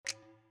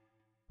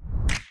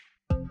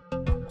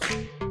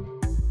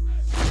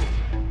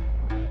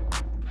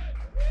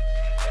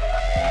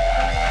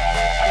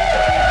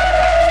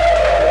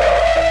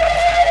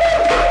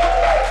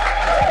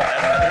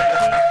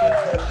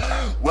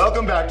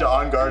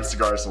Bernard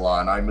Cigar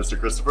Salon. I'm Mr.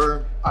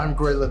 Christopher. I'm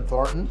Graylin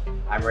Thornton.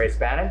 I'm Ray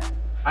Spannon.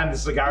 I'm the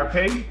Cigar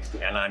Pig.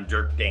 And I'm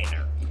Dirk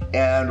Daner.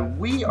 And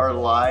we are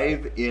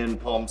live in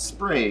Palm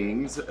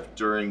Springs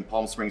during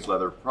Palm Springs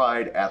Leather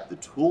Pride at the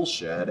Tool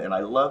Shed, and I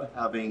love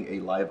having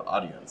a live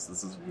audience.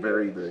 This is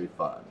very, very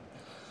fun.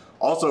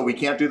 Also, we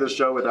can't do the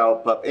show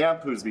without Pup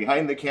Amp, who's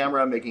behind the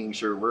camera, making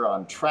sure we're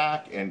on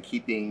track and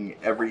keeping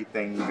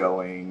everything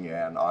going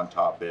and on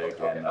topic.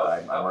 I'm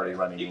already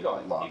running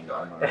long.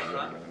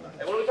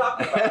 What are we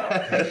talking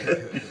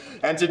about?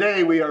 And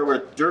today we are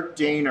with Dirk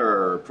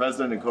Daner,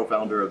 president and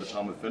co-founder of the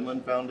Tom of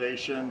Finland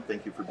Foundation.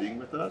 Thank you for being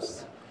with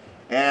us.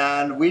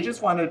 And we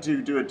just wanted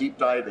to do a deep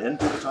dive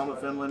into the Tom of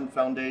Finland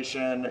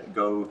Foundation,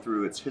 go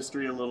through its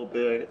history a little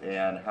bit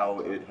and how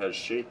it has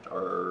shaped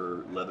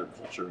our leather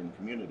culture and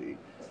community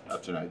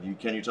tonight.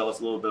 Can you tell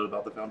us a little bit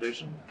about the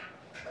foundation?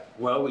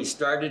 Well, we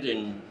started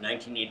in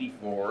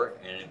 1984,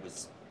 and it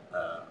was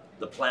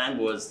the plan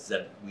was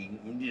that we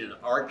needed an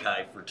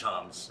archive for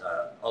Tom's,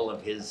 all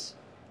of his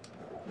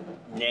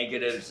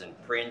negatives and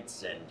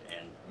prints and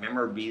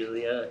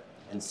memorabilia.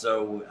 And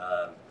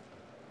so,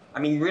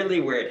 really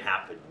where it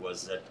happened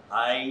was that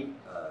I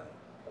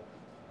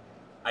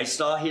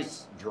saw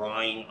his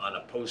drawing on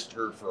a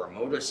poster for a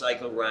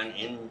motorcycle run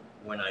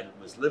when I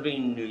was living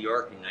in New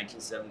York in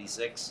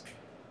 1976,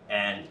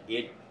 and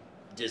it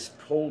just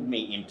pulled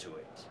me into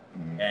it.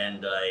 Mm-hmm.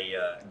 And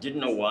I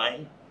didn't know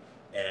why,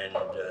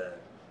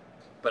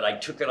 but I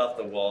took it off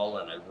the wall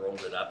and I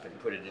rolled it up and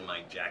put it in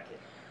my jacket.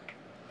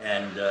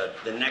 And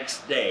the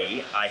next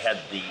day, I had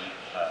the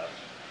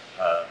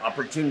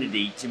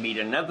opportunity to meet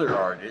another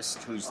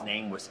artist whose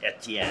name was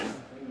Etienne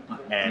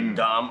and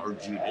Dom or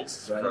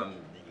Judas from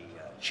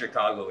the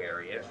Chicago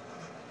area.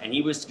 And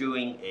he was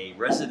doing a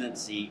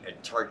residency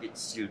at Target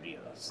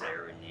Studios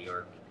there in New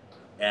York.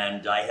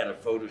 And I had a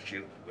photo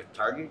shoot with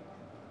Target.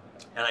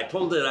 And I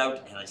pulled it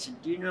out and I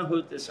said, "Do you know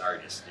who this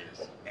artist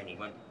is?" And he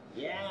went,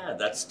 "Yeah,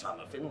 that's Tom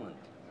of Finland."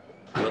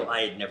 Well,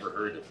 I had never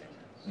heard of him.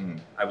 Mm.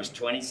 I was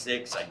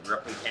 26, I grew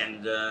up in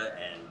Canada,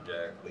 and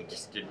we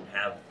just didn't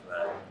have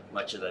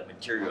much of that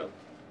material.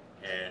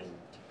 And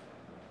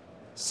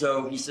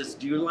so he says,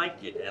 "Do you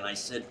like it?" And I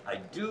said, "I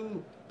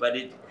do, but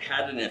it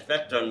had an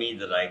effect on me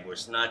that I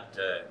was not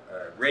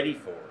ready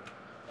for."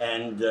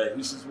 And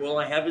he says, "Well,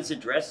 I have his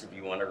address if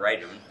you want to write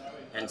him."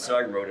 And so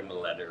I wrote him a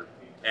letter,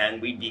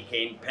 and we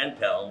became pen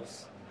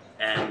pals.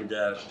 And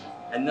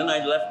then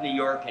I left New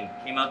York and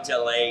came out to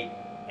LA,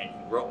 and he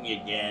wrote me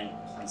again.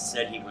 He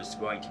said he was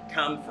going to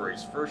come for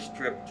his first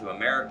trip to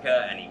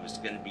America, and he was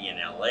going to be in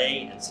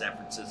LA and San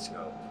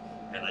Francisco.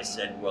 And I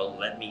said, "Well,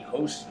 let me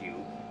host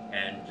you,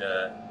 and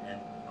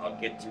I'll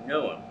get to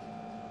know him."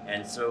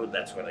 And so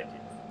that's what I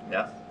did.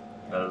 Yeah,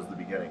 that was the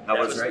beginning. How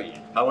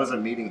was it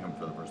meeting him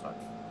for the first time?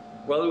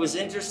 Well, it was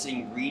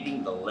interesting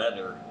reading the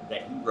letter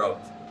that he wrote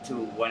to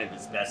one of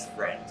his best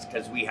friends,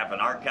 because we have an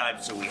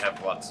archive, so we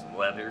have lots of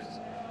letters.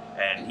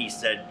 And he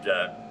said,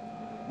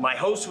 "My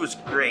host was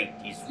great.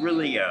 He's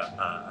really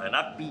an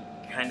upbeat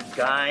kind of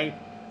guy,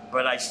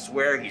 but I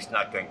swear he's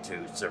not going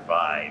to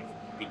survive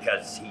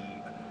because he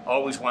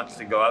always wants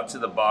to go out to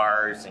the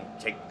bars and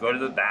go to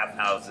the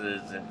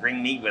bathhouses and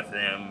bring me with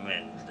him."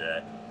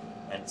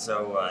 And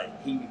so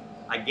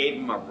I gave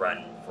him a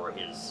run for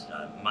his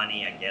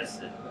money, I guess.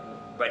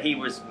 But he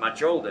was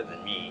much older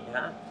than me.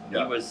 Huh?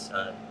 Yeah. He was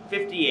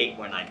 58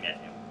 when I met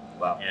him.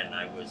 Wow. And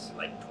I was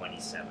like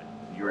 27.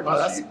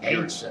 That's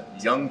ancient.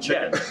 Young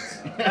chicken.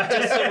 Yeah.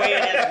 Just the way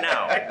it is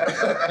now.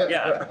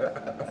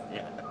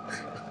 Yeah.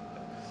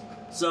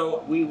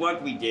 So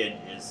what we did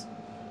is,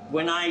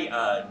 when I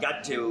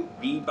got to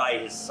be by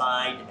his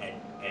side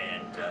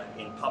and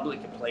in public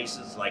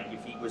places, like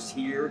if he was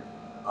here,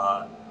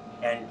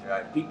 and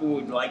people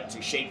would like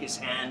to shake his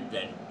hand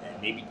and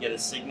maybe get a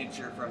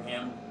signature from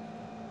him,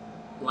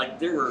 like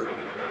there were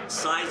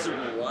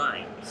sizable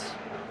lines.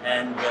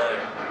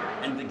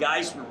 And the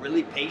guys were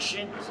really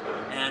patient,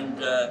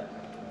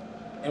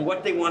 and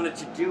what they wanted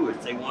to do is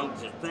they wanted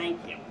to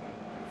thank him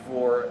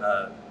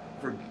for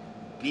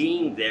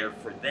being there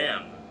for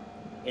them,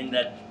 in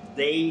that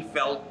they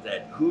felt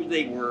that who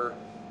they were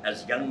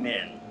as young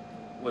men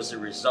was a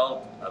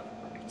result of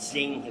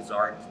seeing his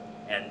art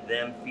and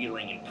them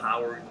feeling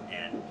empowered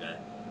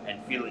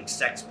and feeling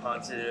sex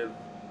positive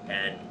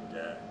and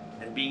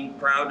being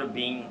proud of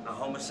being a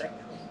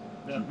homosexual.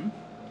 Mm-hmm.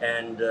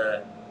 And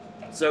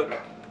so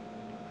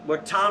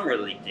what Tom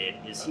really did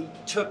is he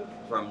took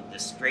from the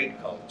straight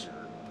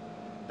culture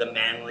the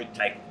manly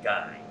type of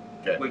guy,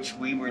 okay, which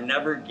we were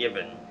never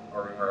given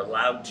or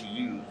allowed to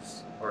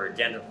use or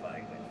identify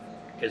with,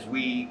 because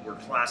we were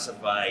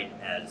classified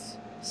as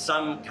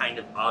some kind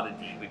of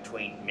oddity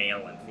between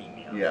male and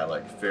female. Yeah,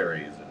 like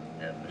fairies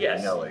and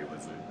yes. Nelly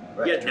was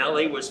it. Yeah,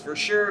 Nelly was for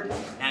sure.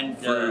 And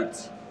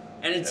fruits.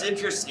 And it's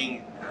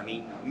interesting,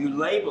 you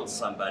label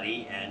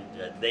somebody and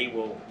they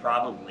will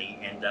probably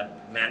end up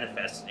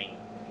manifesting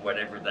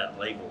whatever that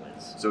label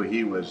is. So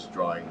he was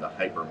drawing the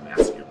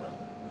hyper-masculine.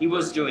 He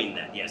was doing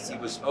that, yes. He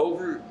was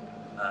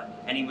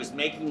and he was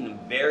making them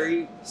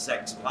very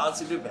sex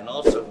positive and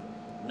also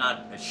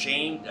not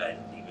ashamed.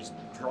 He was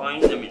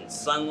drawing them in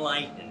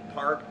sunlight in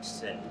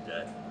parks,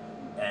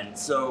 and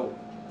so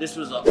this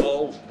was a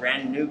whole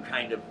brand new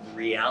kind of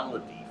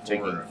reality for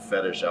Taking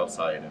fetish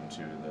outside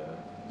into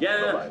the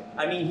light.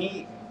 I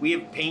mean, we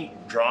have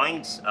paint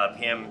drawings of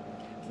him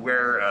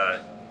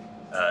where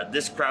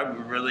this crowd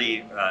would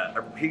really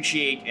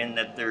appreciate in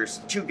that there's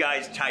two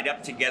guys tied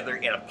up together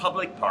in a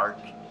public park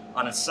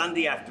on a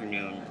Sunday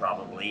afternoon,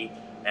 probably,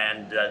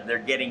 and they're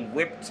getting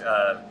whipped,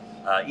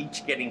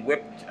 each getting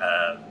whipped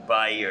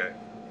by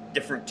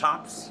different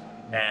tops,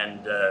 and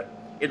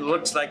it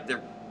looks like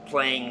they're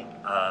playing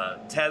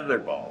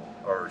tetherball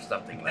or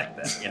something like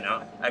that, you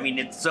know? I mean,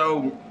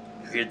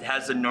 it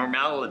has a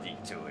normality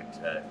to it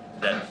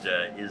that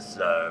is,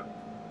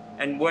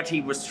 and what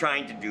he was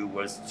trying to do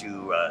was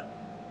to,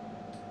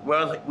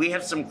 well, we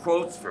have some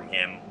quotes from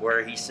him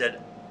where he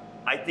said,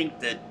 I think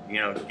that, you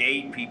know,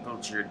 gay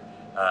people should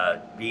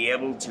be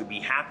able to be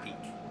happy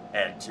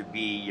and to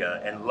be,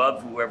 and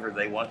love whoever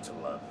they want to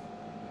love.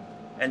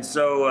 And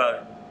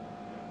so,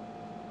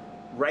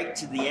 right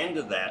to the end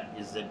of that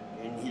is that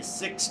in his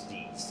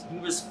 60s, he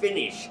was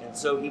Finnish, and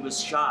so he was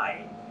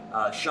shy.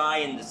 Shy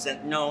in the sense,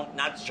 no,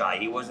 not shy,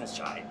 he wasn't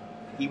shy.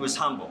 He was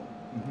humble.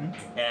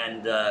 Mm-hmm.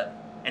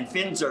 And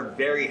Finns are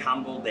very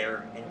humble.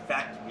 In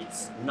fact,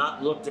 it's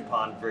not looked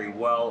upon very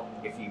well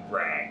if you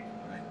brag.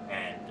 Right.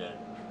 And,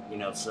 you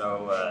know,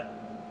 so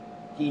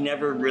he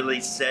never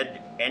really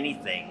said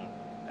anything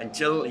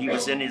until he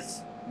was in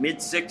his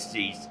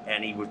mid-60s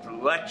and he was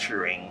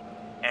lecturing,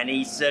 and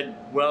he said,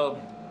 well,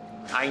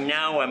 I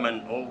now am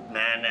an old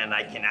man and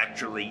I can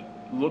actually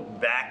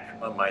look back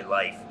on my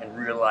life and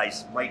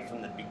realize right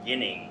from the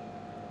beginning,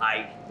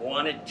 I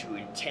wanted to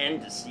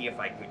intend to see if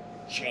I could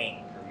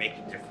change or make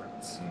a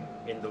difference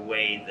in the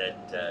way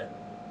that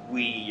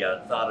we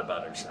thought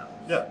about ourselves.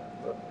 Yeah.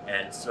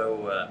 And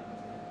so,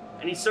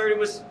 and he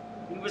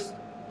was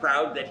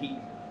proud that he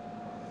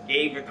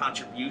gave a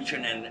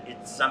contribution and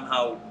it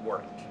somehow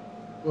worked.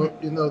 Well,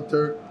 you know,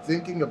 they're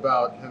thinking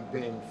about him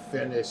being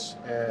Finnish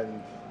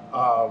and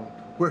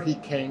where he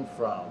came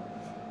from.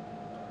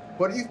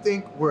 What do you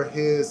think were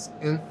his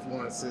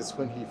influences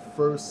when he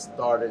first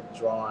started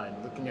drawing,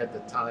 looking at the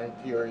time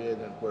period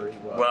and where he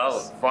was? Well,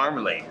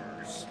 farm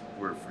laborers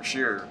were for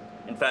sure.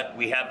 In fact,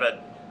 we have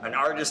an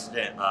artist,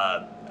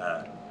 a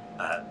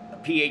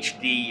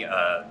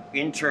PhD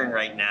intern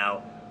right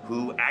now,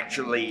 who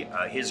actually,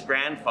 his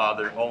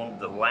grandfather owned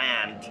the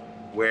land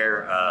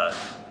where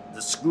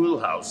the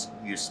schoolhouse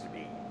used to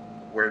be,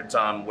 where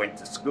Tom went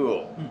to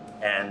school.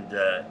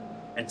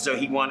 And so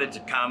he wanted to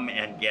come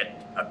and get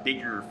a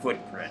bigger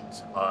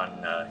footprint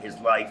on his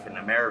life in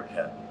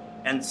America.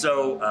 And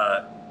so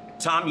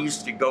Tom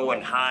used to go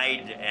and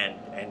hide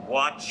and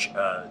watch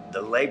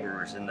the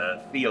laborers in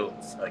the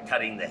fields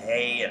cutting the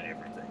hay and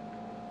everything.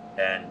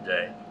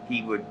 And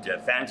he would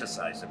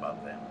fantasize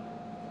about them.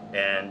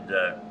 And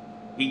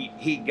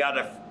he got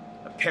a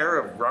pair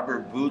of rubber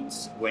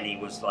boots when he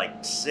was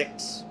like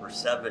 6 or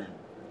 7,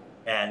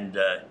 and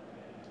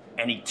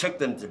he took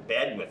them to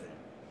bed with him.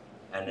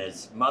 And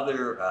his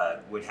mother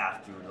would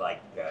have to,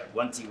 like,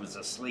 once he was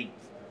asleep,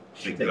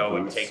 she'd go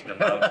and take them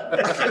out.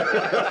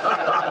 Yeah.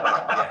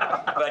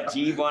 But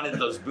he wanted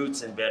those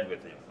boots in bed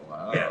with him.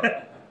 Wow.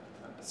 Yeah.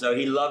 So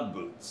he loved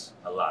boots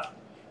a lot.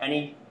 And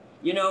he,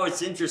 you know,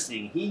 it's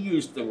interesting, he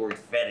used the word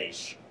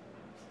fetish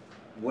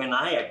when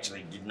I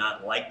actually did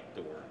not like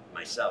the word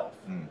myself.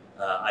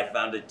 I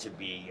found it to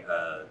be,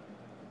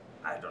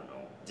 I don't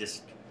know,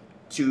 just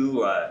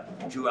too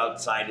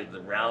outside of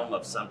the realm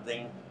of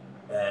something.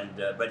 And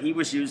but he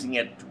was using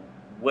it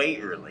way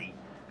early,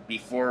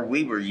 before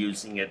we were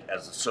using it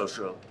as a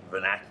social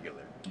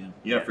vernacular.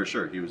 Yeah, for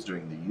sure. He was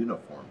doing the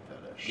uniform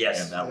fetish.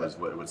 Yes. And that was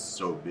what was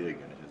so big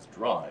in his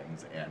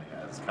drawings and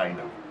has kind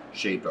of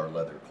shaped our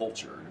leather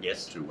culture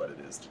to what it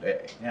is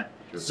today. Yeah.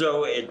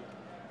 So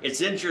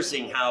it's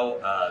interesting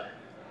how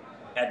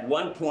at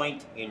one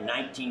point in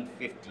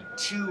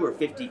 1952 or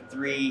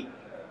 53,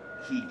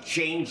 he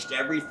changed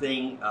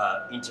everything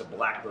into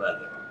black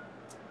leather.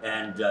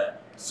 And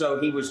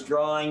so he was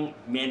drawing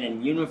men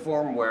in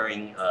uniform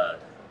wearing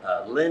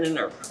linen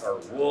or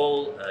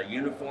wool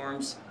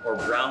uniforms, or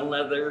brown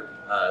leather,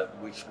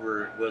 which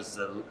was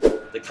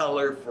the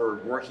color for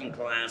working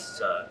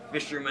class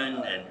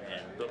fishermen and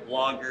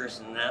loggers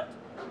and that.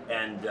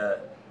 And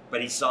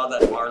but he saw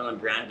that Marlon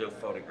Brando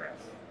photograph,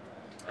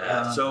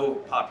 so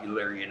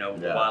popular, you know,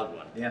 the wild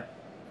one. Yeah.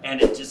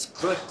 And it just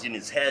clicked in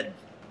his head,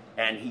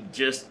 and he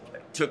just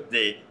took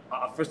the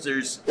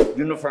officer's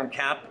uniform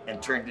cap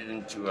and turned it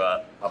into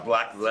a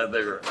black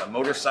leather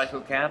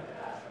motorcycle cap,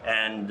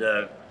 and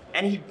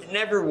he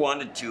never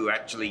wanted to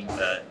actually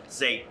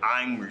say,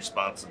 I'm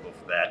responsible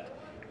for that,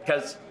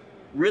 because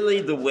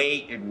really the way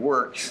it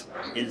works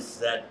is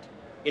that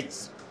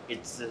it's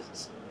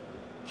this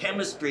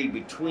chemistry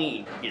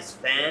between his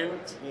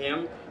fans,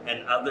 him,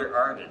 and other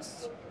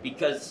artists,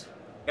 because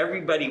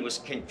everybody was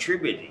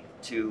contributing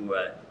to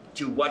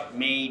what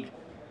made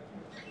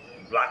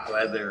black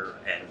leather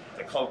and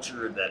the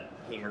culture that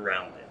came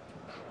around it.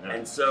 Yeah.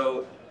 And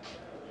so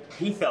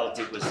he felt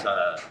it was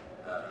a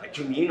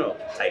communal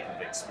type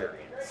of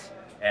experience.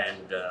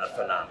 and a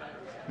phenomenon.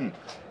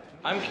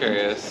 I'm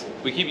curious.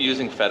 We keep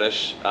using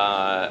fetish,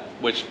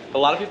 which a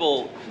lot of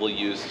people will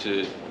use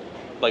to,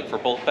 like for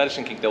both fetish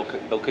and kink,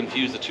 they'll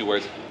confuse the two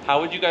words. How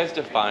would you guys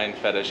define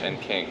fetish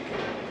and kink?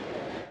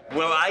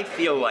 Well, I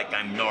feel like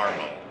I'm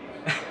normal.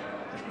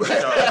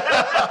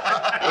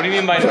 What do you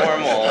mean by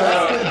normal?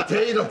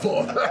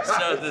 Dateable.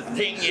 So the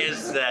thing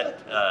is that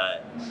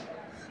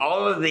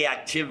all of the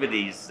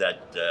activities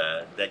that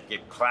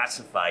get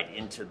classified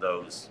into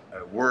those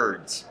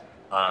words,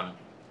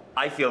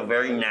 I feel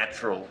very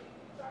natural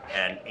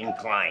and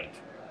inclined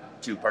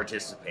to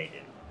participate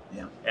in.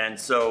 Yeah. And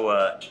so,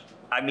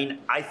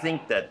 I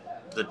think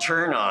that the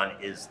turn on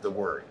is the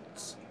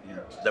words.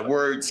 Yeah. The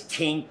words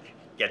kink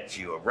gets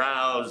you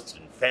aroused,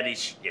 and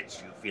fetish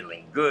gets you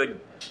feeling good.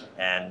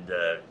 And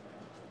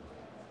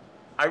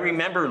I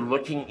remember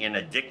looking in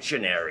a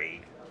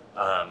dictionary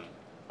on,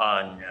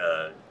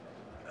 I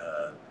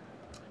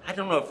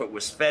don't know if it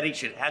was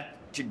fetish, it had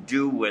to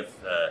do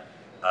with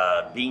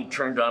being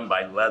turned on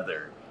by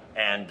leather.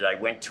 And I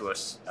went to a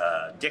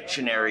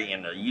dictionary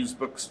in a used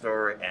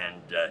bookstore,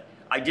 and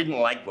I didn't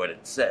like what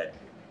it said.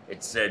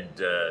 It said,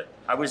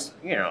 I was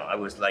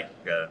like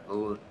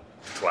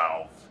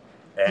 12.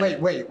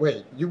 And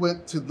Wait. You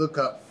went to look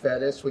up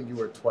fetish when you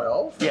were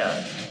 12?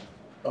 Yeah.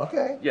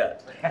 Okay. Yeah.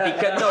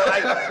 Because, no,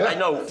 I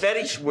know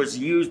fetish was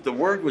used, the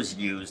word was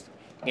used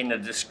in a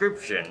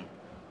description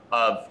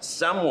of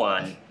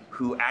someone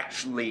who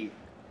actually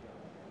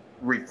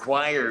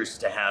requires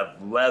to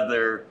have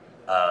leather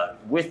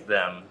with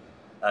them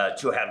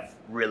to have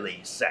really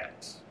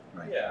sex.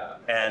 Right. Yeah.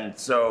 And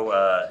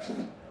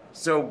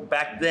so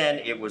back then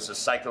it was a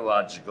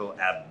psychological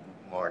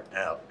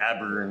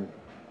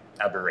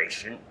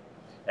aberration,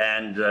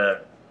 and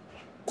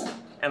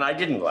I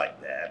didn't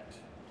like that.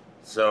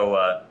 So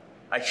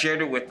I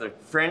shared it with a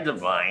friend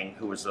of mine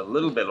who was a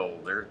little bit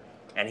older,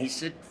 and he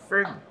said,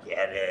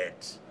 "Forget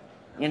it.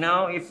 You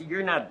know, if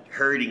you're not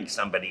hurting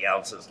somebody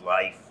else's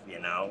life, you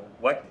know,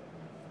 what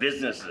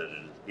business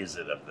is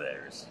it of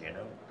theirs, you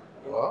know?"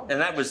 Well,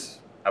 And I was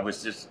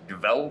just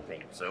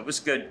developing, so it was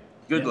good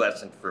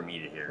lesson for me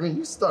to hear. I mean,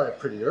 you started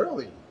pretty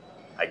early.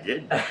 I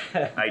did.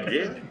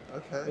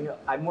 Okay. You know,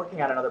 I'm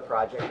working on another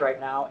project right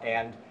now,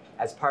 and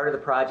as part of the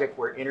project,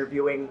 we're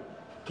interviewing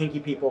kinky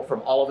people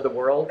from all over the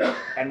world.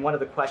 And one of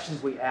the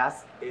questions we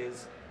ask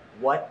is,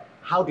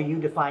 how do you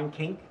define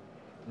kink?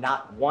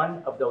 Not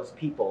one of those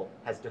people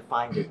has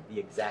defined it the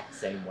exact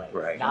same way.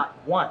 Right. Not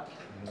one.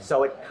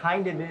 So it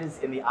kind of is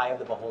in the eye of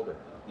the beholder.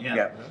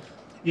 Yeah.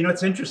 You know,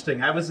 it's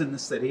interesting. I was in the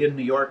city in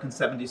New York in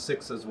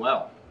 '76 as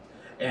well.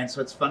 And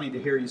so it's funny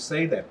to hear you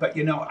say that. But,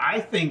 you know,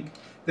 I think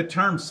the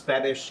terms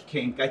fetish,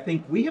 kink, I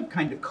think we have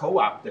kind of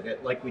co-opted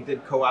it like we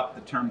did co-opt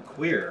the term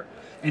queer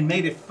and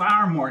made it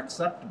far more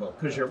acceptable.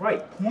 Because you're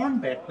right, porn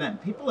back then,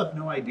 people have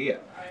no idea.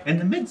 In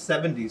the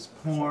mid-'70s,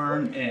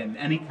 porn and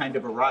any kind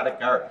of erotic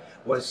art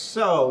was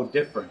so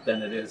different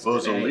than it is It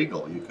was today.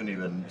 illegal. You couldn't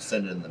even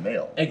send it in the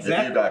mail.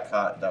 Exactly. If you got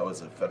caught, that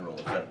was a federal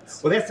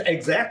offense. Well, that's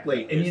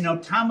exactly. And you know,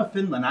 Tom of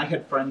Finland, I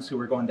had friends who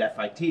were going to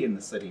FIT in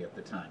the city at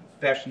the time,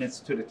 Fashion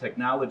Institute of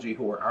Technology,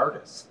 who were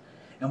artists.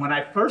 And when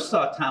I first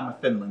saw Tom of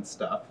Finland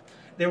stuff,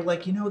 they were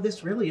like, you know,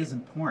 this really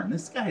isn't porn.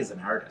 This guy's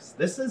an artist.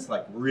 This is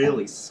like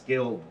really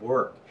skilled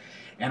work.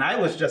 And I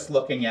was just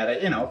looking at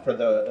it, you know, for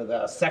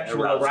the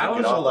sexual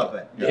arousal of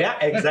it. Yeah,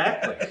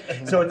 exactly.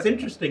 So it's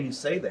interesting you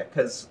say that,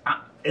 because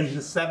in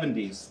the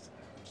 70s,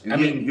 I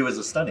mean, he was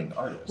a stunning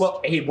artist.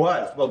 well, he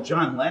was. Well,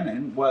 John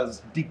Lennon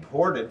was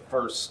deported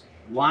for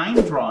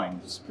line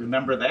drawings.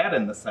 Remember that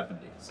in the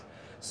 70s?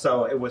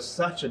 So it was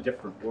such a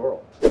different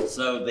world.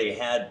 So they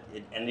had,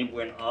 and it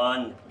went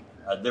on.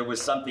 There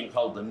was something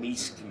called the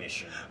Mies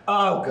Commission.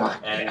 Oh, God.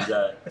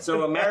 And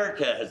so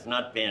America has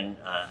not been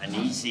an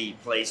easy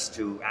place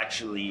to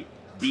actually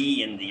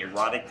be in the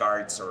erotic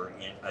arts or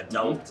in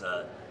adult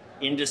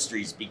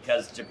industries,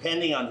 because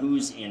depending on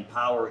who's in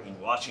power in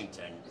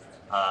Washington,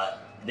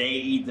 they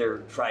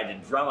either try to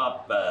drum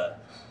up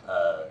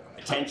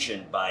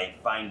attention by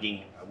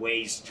finding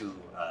ways to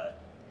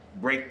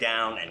break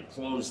down and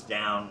close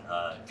down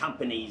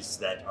companies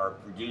that are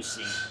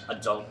producing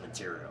adult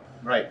material.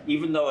 Right.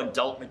 Even though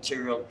adult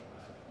material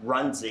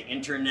runs the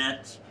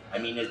internet, I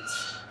mean,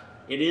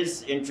 it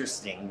is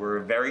interesting. We're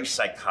a very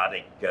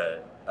psychotic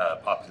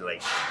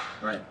population.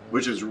 Right.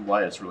 Which is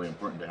why it's really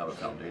important to have a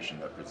foundation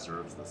that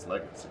preserves this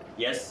legacy.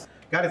 Yes.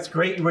 God, it's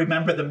great you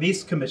remember the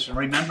Mies Commission.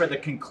 Remember the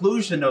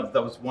conclusion of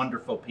those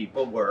wonderful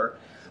people were,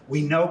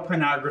 we know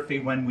pornography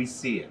when we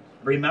see it.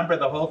 Remember,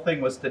 the whole thing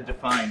was to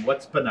define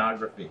what's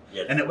pornography.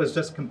 Yes. And it was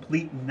just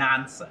complete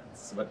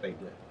nonsense what they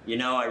did. You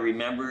know, I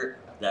remember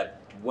that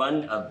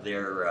one of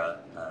their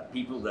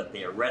people that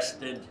they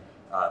arrested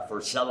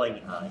for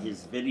selling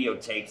his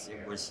videotapes,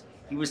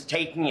 he was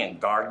taking a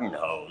garden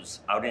hose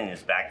out in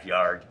his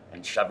backyard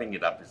and shoving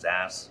it up his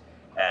ass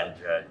and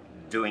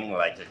doing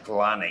like a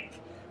colonic.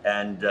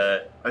 And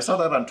I saw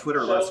that on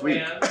Twitter last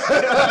week. Who's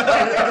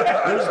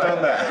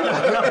done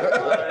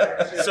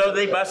that? so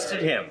they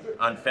busted him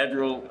on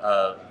federal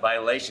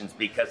violations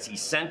because he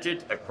sent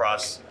it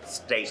across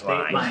state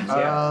lines.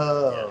 Yeah.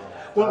 Oh.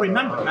 Well,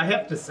 remember, I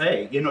have to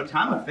say,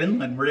 Tom of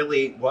Finland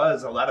really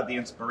was a lot of the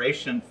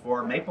inspiration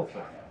for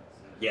Mapplethorpe.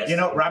 Yes.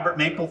 Robert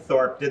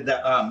Mapplethorpe did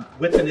the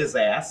Whipping His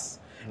Ass,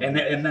 and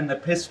then the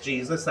Piss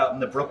Jesus out in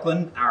the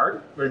Brooklyn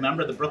Art.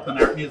 Remember, the Brooklyn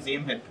Art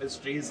Museum had Piss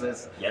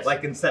Jesus, Yes.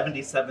 like in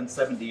 77,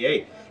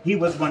 78. He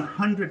was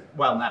 100,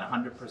 well, not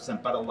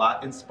 100%, but a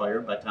lot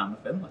inspired by Tom of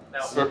Finland.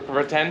 For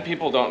pretend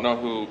people don't know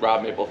who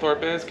Rob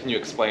Mapplethorpe is, can you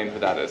explain who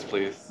that is,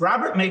 please?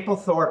 Robert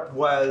Mapplethorpe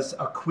was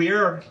a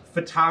queer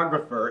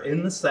photographer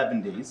in the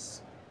 70s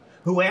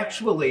who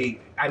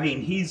actually,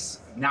 he's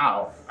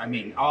now,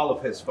 all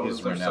of his photos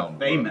are so renowned,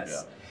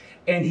 famous.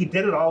 yeah. And he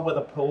did it all with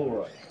a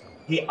Polaroid.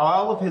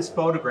 All of his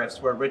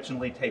photographs were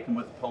originally taken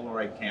with a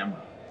Polaroid camera.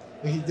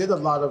 He did a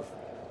lot of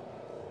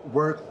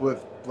work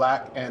with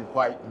black and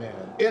white men,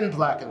 in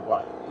black and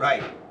white.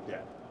 Right. Yeah.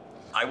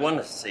 I want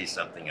to say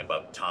something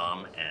about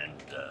Tom and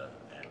the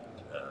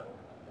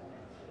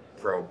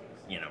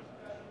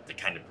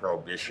kind of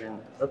prohibition.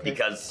 Okay.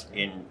 Because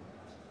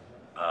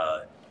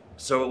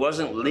so it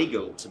wasn't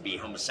legal to be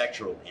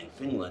homosexual in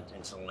Finland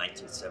until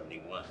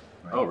 1971.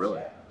 Oh,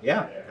 really?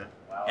 Yeah.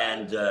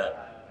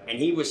 And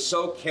he was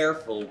so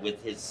careful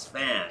with his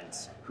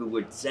fans who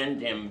would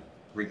send him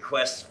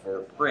requests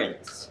for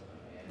prints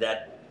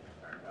that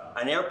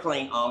an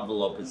airplane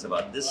envelope is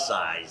about this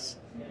size,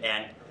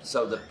 and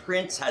so the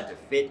prints had to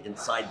fit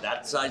inside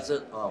that size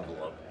of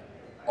envelope,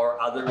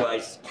 or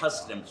otherwise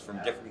customs from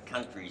different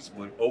countries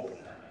would open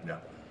them. Yeah.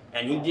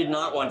 And he did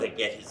not want to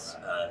get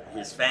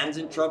his fans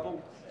in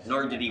trouble,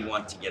 nor did he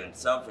want to get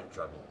himself in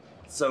trouble.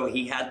 So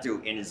he had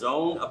to, in his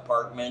own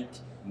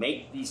apartment,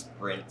 make these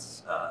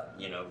prints,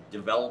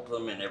 develop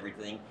them and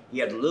everything. He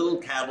had little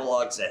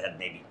catalogs that had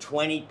maybe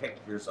 20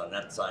 pictures on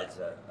that size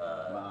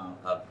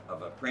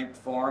of a print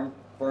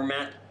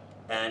format.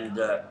 And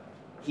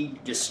he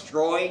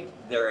destroyed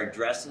their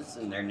addresses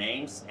and their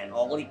names, and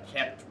all he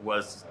kept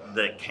was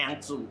the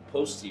canceled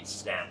postage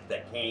stamp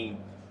that came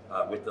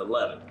with the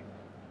letter.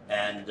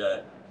 And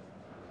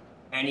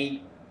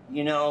he,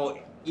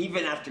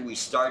 even after we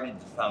started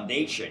the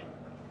foundation,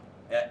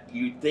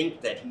 you'd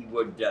think that he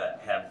would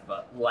have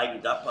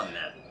lightened up on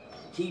that.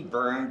 He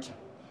burned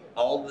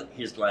all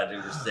his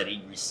letters that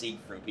he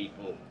received from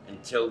people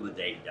until the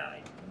day he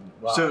died.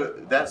 Wow. So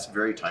that's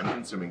very time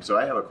consuming. So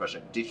I have a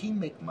question. Did he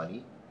make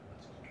money?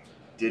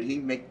 Did he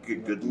make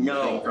good living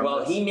No, from well,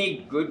 this? he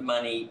made good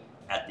money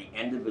at the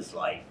end of his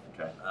life.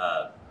 Okay.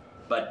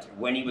 But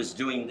when he was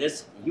doing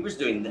this, he was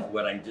doing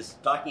what I'm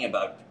just talking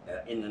about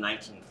in the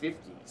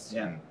 1950s.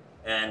 Yeah.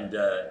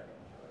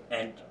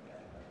 And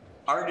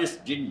artists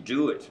didn't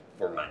do it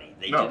for money.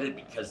 They No. did it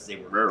because they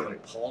were Rarely.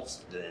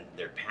 compulsed in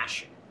their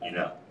passion,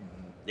 Yeah.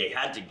 They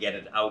had to get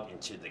it out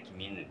into the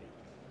community.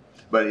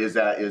 But is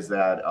that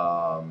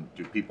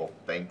do people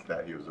think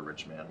that he was a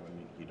rich man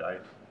when he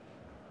died?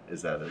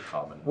 Is that a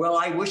common? Well,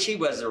 I wish he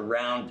was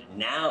around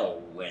now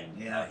when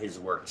Yeah. his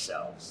work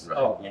sells, Right.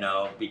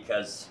 Oh.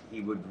 because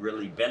he would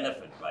really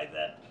benefit by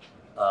that.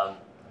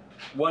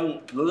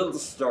 One little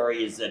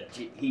story is that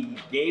he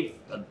gave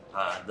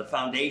the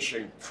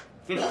foundation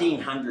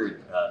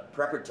 1,500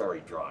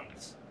 preparatory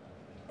drawings.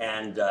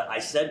 And I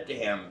said to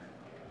him,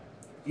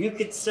 you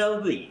could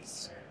sell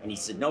these. And he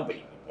said,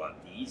 nobody would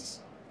want these.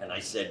 And I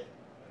said,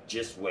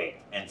 just wait.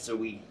 And so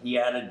he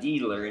had a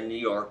dealer in New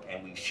York,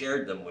 and we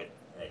shared them with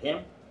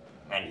him.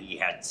 And he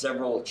had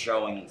several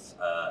showings,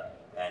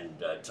 and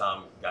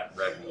Tom got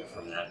revenue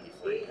from that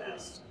before he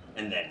passed.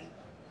 And then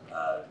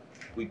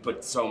we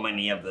put so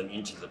many of them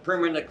into the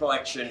permanent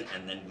collection,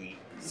 and then we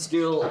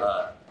still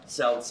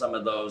sell some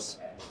of those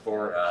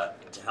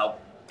to help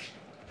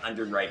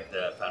underwrite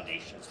the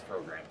foundation's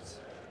programs.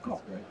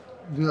 Cool.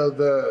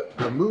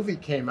 The movie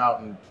came out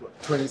in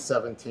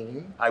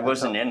 2017. I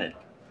wasn't in it.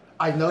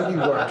 I know you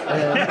weren't.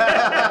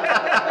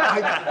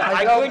 And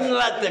I know- couldn't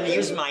let them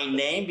use my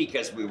name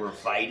because we were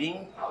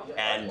fighting,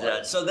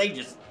 and so they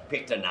just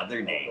picked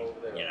another name,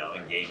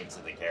 and gave it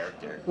to the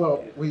character.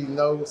 Well, we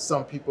know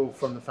some people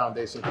from the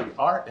foundation who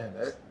are in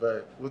it,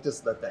 but we'll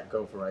just let that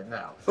go for right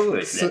now. Who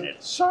is in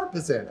it? Sharp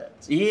is in it.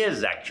 He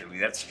is actually.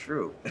 That's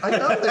true. I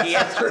know that. He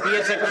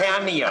has a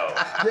cameo.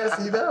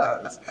 Yes, he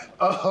does.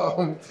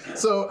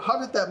 So how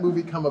did that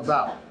movie come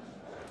about?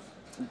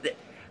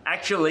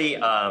 Actually,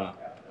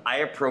 I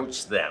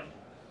approached them,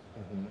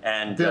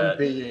 and Them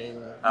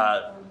being...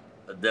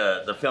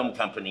 the film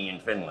company in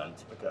Finland,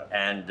 Okay.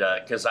 and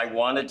because I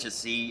wanted to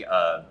see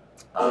a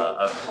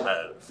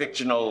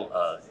fictional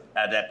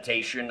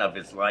adaptation of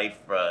his life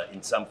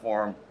in some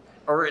form,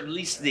 or at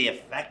least the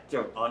effect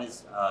on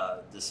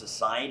the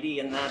society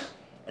and that,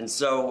 and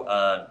so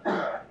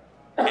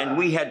and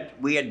we had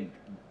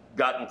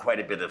gotten quite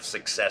a bit of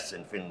success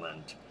in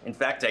Finland. In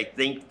fact, I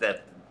think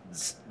that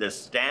the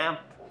stamp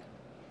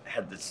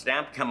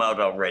come out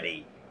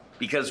already,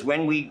 because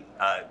when we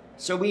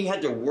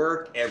had to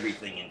work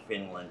everything in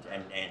Finland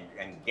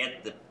and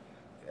get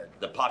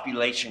the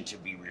population to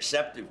be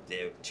receptive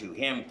to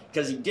him,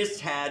 because he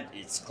just had,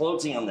 it's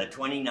closing on the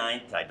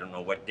 29th, I don't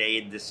know what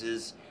day this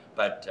is,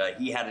 but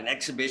he had an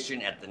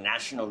exhibition at the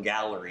National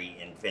Gallery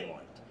in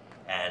Finland.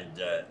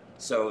 And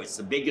So it's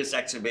the biggest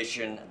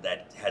exhibition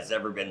that has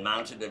ever been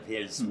mounted of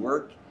his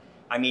work.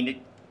 I mean, it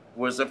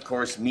was, of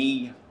course,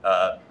 me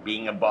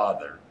being a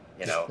bother,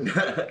 you know,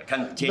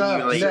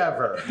 continually. No,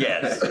 never.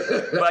 Yes.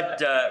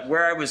 But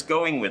where I was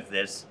going with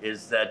this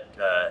is that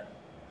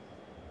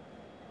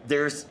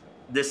there's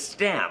this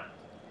stamp.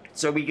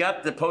 So we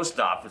got the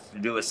post office to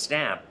do a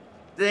stamp.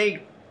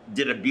 They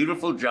did a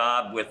beautiful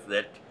job with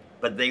it,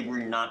 but they were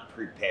not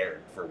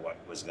prepared for what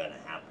was going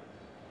to happen.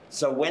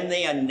 So when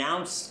they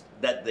announced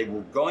that they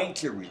were going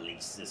to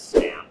release this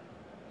stamp,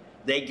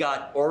 they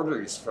got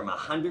orders from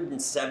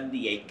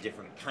 178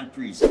 different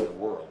countries in the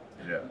world.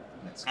 Yeah.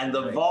 And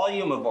the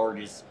volume of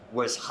orders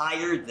was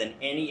higher than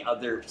any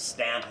other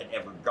stamp had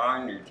ever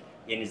garnered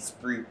in its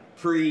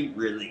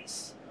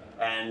pre-release.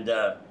 And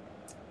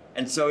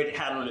so it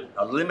had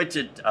a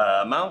limited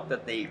amount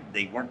that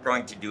they weren't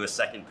going to do a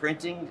second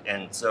printing,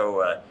 and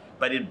so,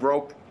 but it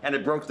broke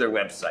their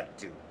website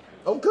too.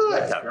 Oh,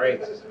 good. That's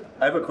Great.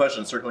 I have a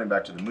question circling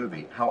back to the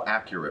movie. How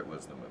accurate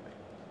was the movie?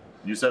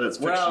 You said it's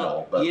fictional,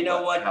 Well, but you know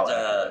how what?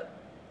 accurate?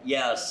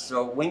 Yeah,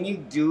 so when you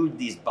do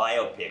these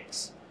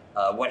biopics,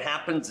 what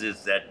happens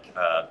is that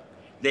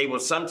they will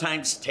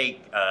sometimes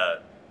take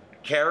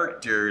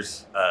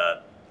characters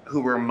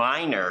who were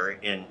minor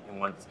in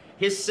one.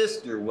 His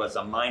sister was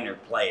a minor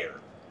player,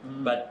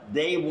 but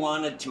they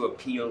wanted to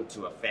appeal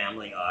to a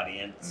family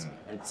audience,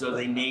 and so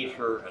they made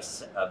her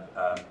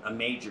a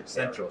major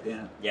Central,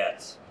 character. yeah.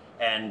 Yes,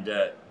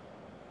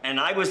 and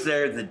I was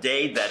there the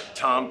day that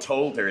Tom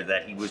told her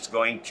that he was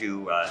going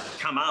to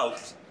come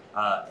out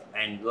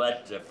and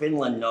let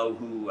Finland know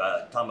who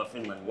Tom of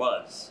Finland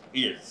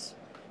is,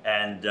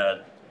 and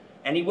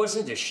he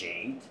wasn't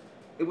ashamed.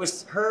 It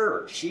was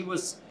her. She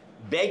was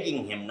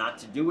begging him not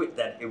to do it,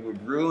 that it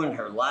would ruin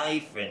her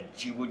life and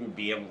she wouldn't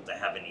be able to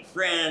have any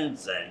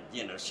friends, and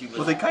you know, she was.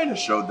 Well, they kind of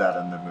showed that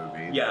in the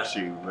movie. Yeah. That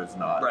she was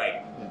not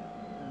Right.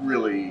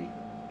 really.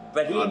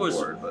 But he on was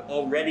board, but-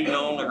 already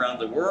known around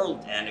the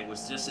world, and it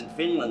was just in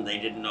Finland they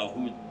didn't know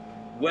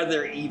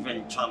whether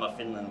even Tom of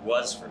Finland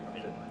was from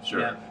Finland. Sure.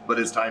 Yeah. But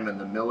his time in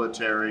the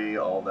military,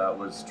 all that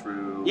was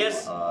true.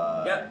 Yes.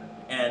 Yeah.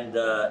 And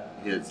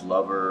His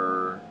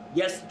lover.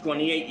 yes,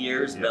 28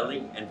 years, Yeah.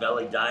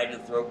 Veli died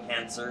of throat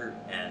cancer,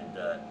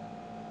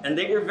 and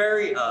they were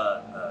very.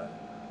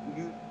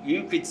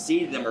 You could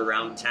see them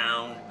around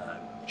town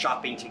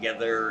shopping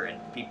together, and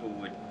people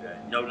would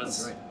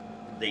notice.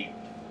 Right.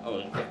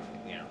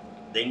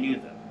 They knew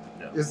them.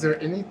 Is there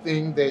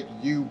anything that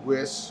you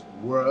wish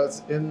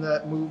was in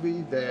that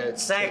movie that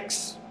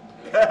Sex.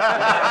 Well,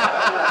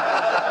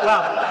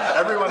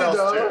 Everyone else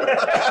too.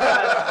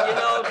 You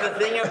know, the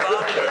thing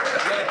about it.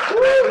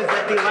 was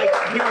that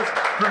he was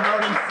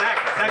promoting sex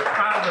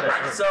positive.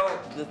 So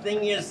the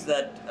thing is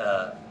that,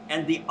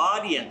 and the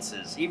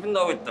audiences, even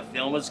though the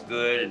film is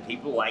good and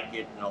people like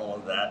it and all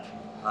of that,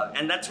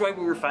 and that's why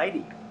we were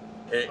fighting,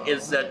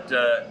 is that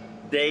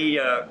they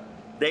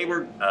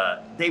were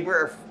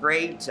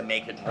afraid to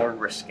make it more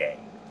risque,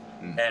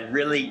 and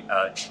really,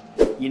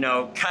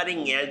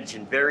 cutting edge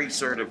and very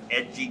sort of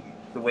edgy,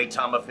 the way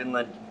Tom of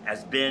Finland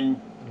has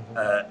been,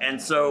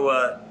 and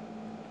so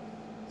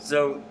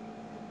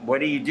what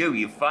do?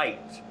 You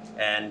fight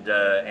and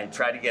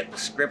try to get the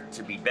script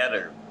to be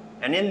better.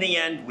 And in the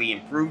end, we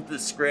improved the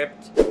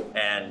script,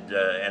 and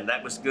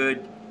that was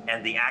good.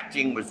 And the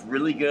acting was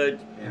really good,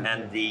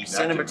 and the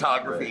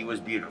cinematography was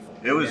beautiful.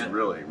 It was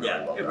really, really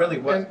Yeah, well It done. really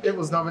was. and it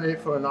was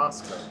nominated for an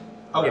Oscar.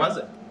 Oh, was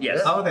it?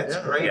 Yes. Oh, that's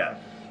Yeah. great. Yeah.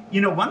 You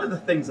know, one of the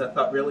things I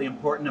thought really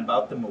important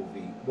about the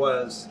movie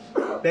was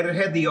that it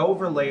had the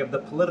overlay of the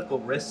political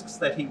risks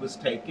that he was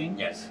taking,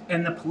 Yes.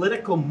 and the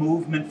political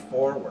movement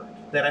forward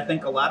that I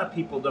think a lot of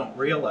people don't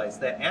realize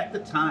that at the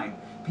time,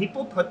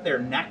 people put their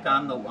neck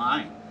on the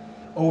line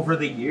over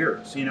the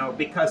years,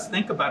 because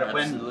think about it,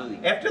 Absolutely.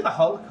 when after the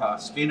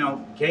Holocaust,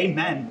 gay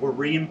men were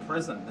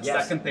re-imprisoned the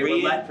second they were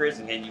in let.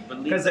 prison, and you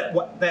believe Because that?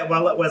 it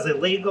was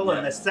illegal, Yeah.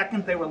 and the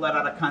second they were let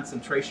out of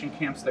concentration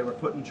camps, they were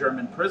put in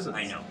German prisons.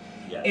 I know.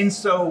 Yes. And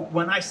so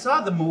when I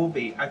saw the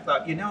movie, I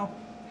thought, you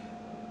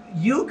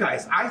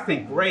guys, I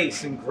think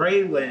Grace and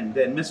Grayland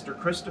and Mr.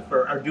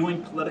 Christopher are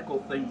doing political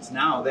things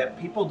now that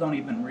people don't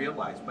even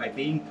realize by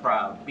being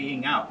proud,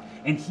 being out.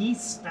 And he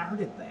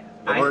started that.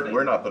 But I we're, think.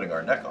 we're not putting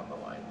our neck on the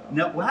line, though.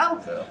 No,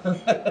 well,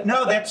 So,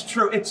 no, that's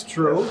true. It's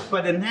true.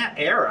 But in that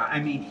era, I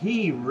mean,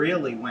 he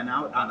really went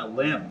out on a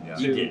limb Yeah.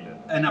 He did.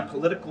 in a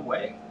political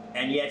way.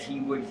 And yet he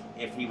would,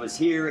 if he was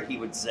here, he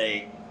would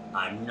say,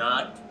 "I'm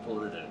not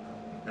political.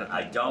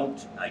 I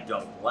don't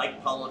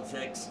like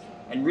politics."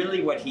 And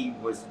really, what he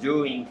was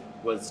doing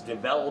was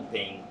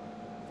developing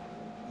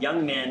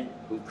young men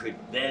who could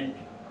then,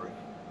 or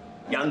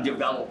young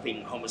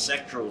developing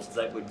homosexuals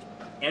that would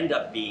end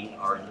up being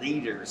our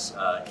leaders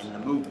in the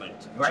movement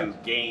to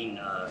Right. gain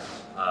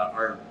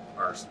our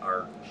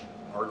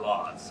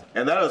laws.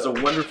 and that is a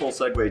wonderful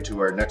segue to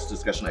our next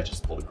discussion. I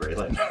just pulled a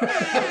Grayland.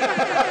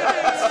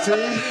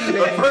 See?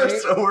 But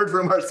first, a word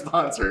from our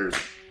sponsors.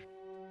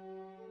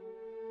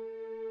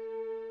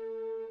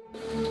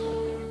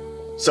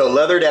 So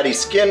Leather Daddy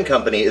Skin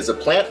Company is a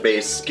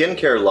plant-based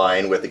skincare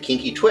line with a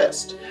kinky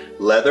twist.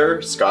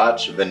 Leather,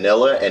 scotch,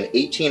 vanilla, and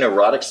 18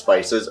 erotic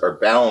spices are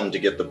bound to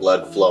get the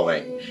blood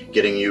flowing,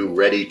 getting you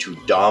ready to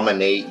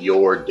dominate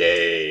your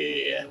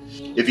day.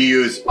 If you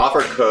use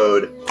offer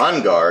code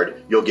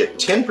ONGUARD, you'll get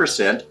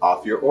 10%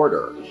 off your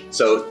order.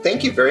 So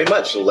thank you very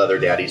much, Leather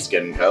Daddy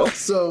Skin Co.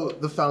 So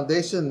the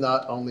foundation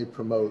not only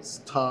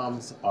promotes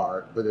Tom's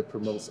art, but it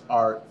promotes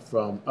art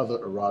from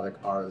other erotic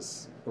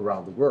artists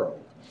around the world.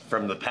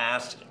 From the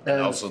past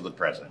and also the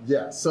present.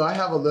 Yeah, so I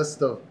have a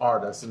list of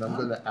artists, and I'm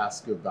going to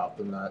ask you about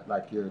them, I'd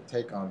like your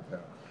take on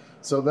them.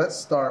 So let's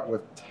start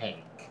with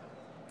Tank.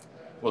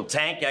 Well,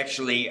 Tank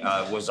actually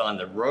was on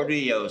the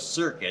rodeo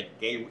circuit,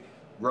 gay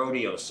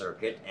rodeo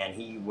circuit, and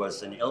he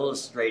was an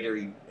illustrator.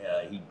 He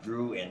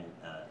drew in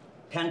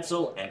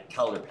pencil and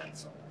color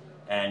pencil,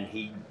 and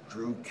he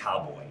drew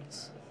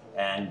cowboys.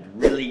 And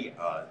really,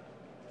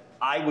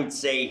 I would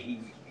say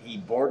he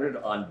bordered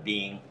on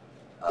being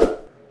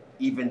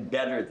even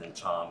better than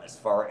Tom as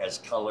far as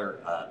color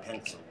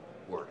pencil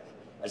work,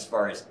 as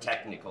far as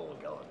technical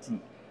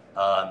ability.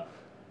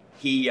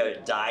 He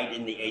died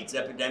in the AIDS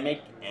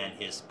epidemic, and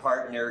his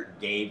partner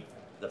gave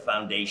the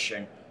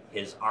foundation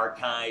his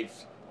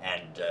archives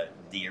and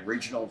the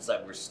originals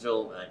that were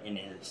still in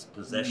his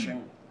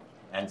possession.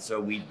 And so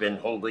we've been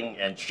holding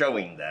and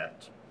showing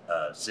that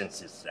since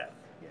his death.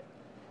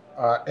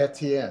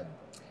 Etienne.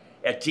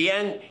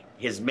 Etienne,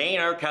 his main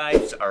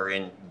archives are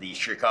in the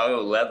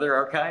Chicago Leather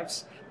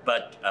Archives.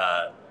 But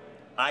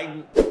I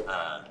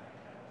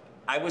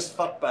was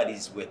fuck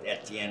buddies with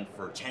Etienne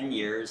for 10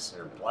 years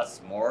or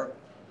plus more,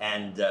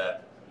 and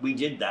we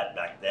did that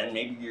back then.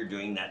 Maybe you're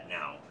doing that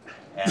now.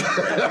 And,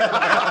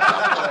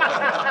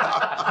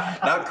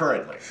 Not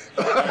currently.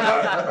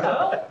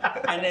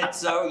 And it's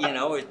so,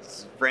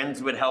 it's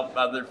friends would help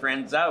other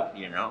friends out,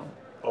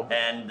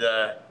 and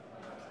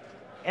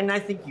I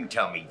think you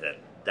tell me that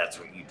that's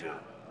what you do.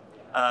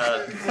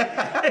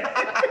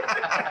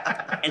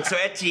 And so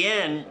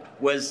Etienne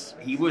was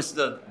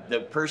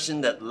the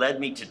person that led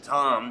me to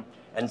Tom,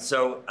 and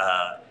so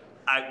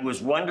it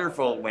was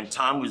wonderful when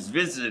Tom was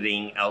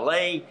visiting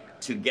LA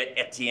to get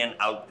Etienne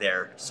out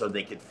there so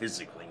they could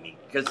physically meet,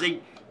 because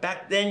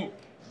back then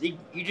you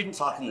didn't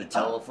talk on the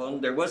telephone,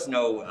 there was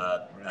no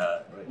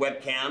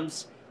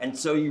webcams, and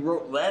so you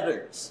wrote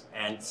letters,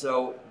 and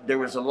so there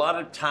was a lot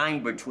of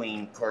time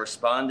between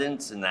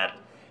correspondence and that,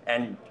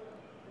 and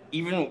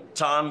even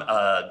Tom,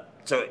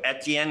 so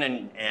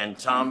Etienne and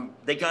Tom,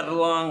 they got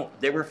along.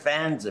 They were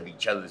fans of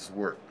each other's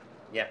work.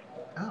 Yeah.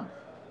 Oh.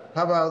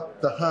 How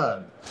about the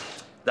Hun?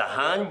 The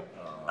Hun,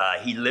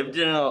 he lived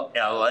in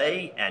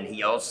L.A. and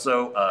he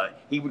also,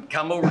 he would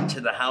come over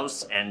to the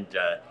house, and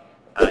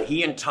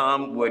he and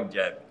Tom would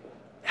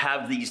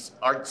have these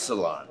art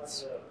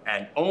salons,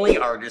 and only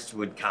artists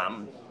would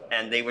come,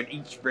 and they would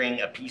each bring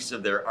a piece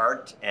of their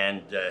art,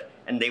 and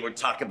they would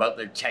talk about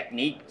their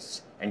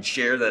techniques and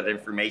share that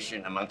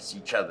information amongst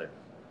each other.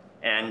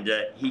 And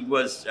he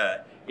was,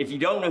 if you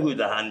don't know who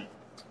the Hun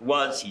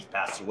was, he's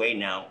passed away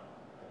now.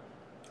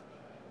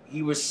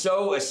 He was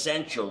so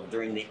essential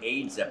during the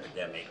AIDS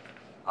epidemic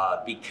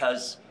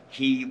because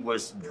he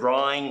was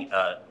drawing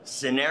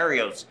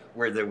scenarios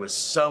where there was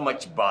so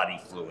much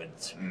body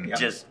fluids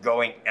just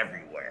going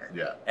everywhere.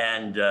 Yeah.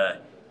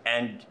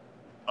 And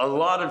a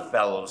lot of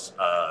fellows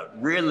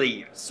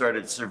really sort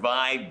of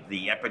survived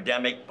the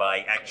epidemic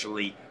by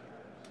actually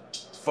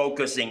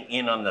focusing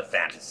in on the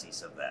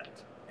fantasies of that.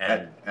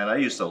 And I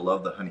used to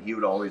love the Hun. He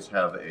would always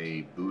have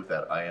a booth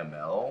at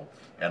IML,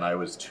 and I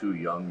was too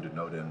young to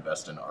know to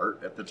invest in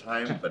art at the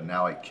time, but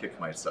now I kick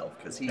myself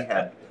because he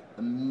had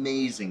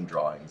amazing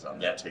drawings on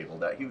that table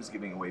that he was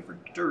giving away for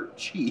dirt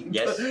cheap.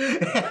 Yes.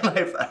 And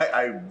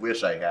I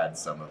wish I had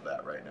some of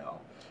that right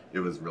now. It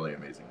was really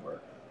amazing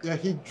work. Yeah,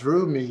 he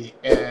drew me,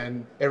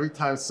 and every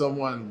time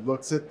someone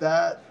looks at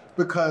that,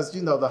 because,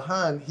 the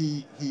Hun,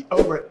 he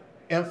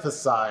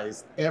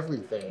overemphasized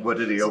everything. What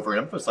did he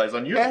overemphasize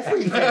on you?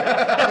 Everything.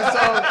 And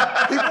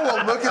so people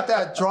will look at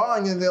that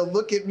drawing and they'll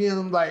look at me and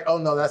I'm like, oh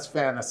no, that's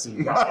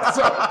fantasy.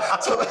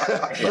 So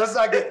let's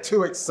not get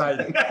too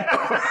excited.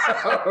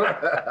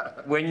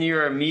 When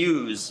you're a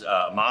muse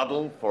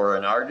model for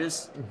an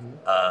artist,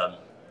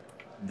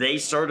 they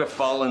sort of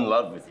fall in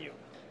love with you.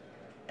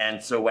 And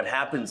so what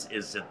happens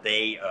is that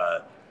they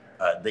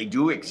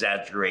do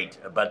exaggerate,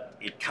 but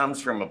it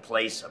comes from a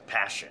place of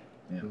passion.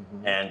 Yeah.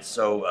 And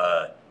so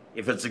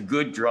if it's a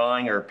good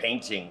drawing or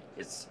painting,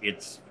 it's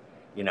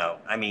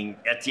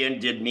Etienne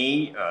did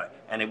me,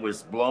 and it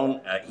was blown,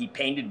 he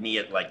painted me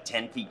at like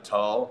 10 feet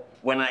tall.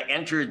 When I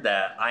entered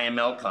that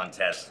IML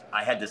contest,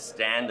 I had to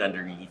stand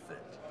underneath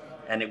it,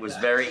 and it was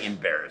very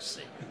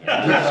embarrassing. So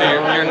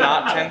you're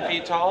not 10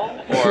 feet tall,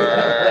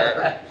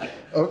 or?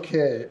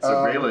 Okay. So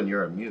Raylan,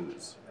 you're a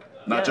muse.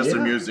 Not just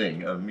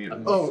amusing, a muse.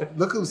 Oh,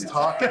 look who's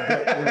talking.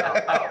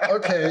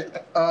 Okay.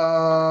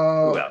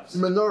 Who else?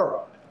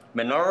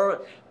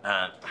 Minoru,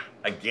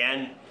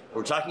 again,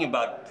 we're talking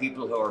about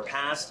people who are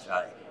past.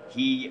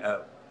 He,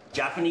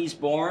 Japanese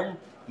born,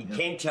 he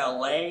came to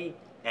LA,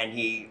 and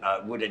he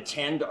would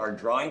attend our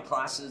drawing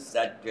classes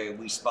that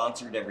we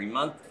sponsored every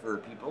month for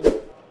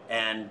people,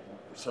 and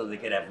so they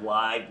could have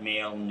live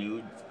male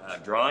nude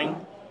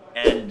drawing,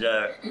 and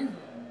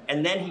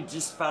then he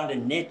just found a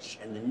niche,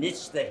 and the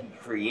niche that he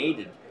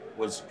created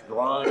was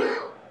drawing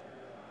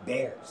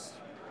bears,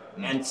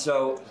 and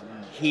so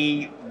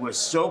he was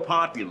so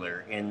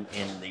popular in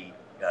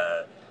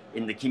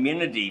the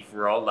community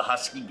for all the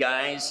husky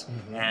guys,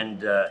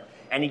 and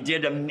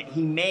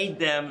he made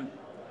them.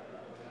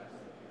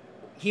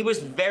 He was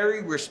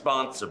very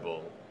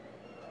responsible,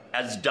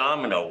 as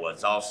Domino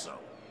was also,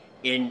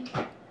 in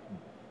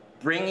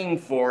bringing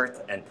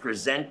forth and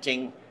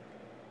presenting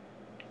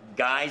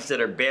guys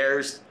that are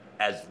bears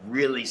as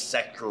really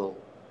sexual,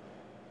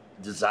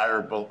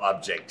 desirable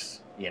objects.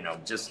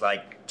 Just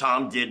like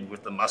Tom did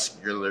with the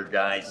muscular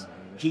guys,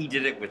 he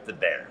did it with the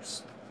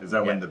bears. Is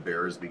that when the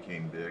bears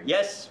became big?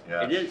 Yes,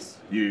 Yeah. it is.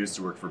 You used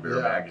to work for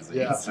Bear Magazine.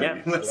 Yeah. So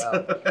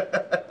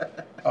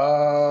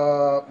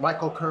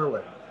Michael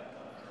Kerwin.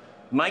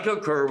 Michael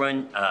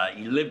Kerwin,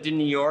 he lived in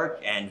New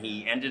York, and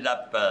he ended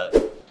up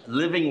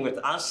living with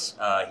us.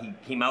 He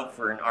came out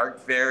for an art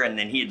fair, and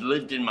then he had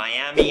lived in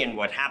Miami, and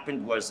what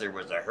happened was there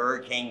was a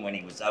hurricane when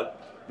he was out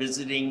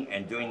visiting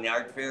and doing the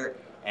art fair,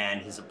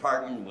 and his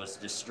apartment was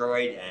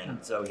destroyed, and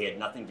so he had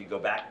nothing to go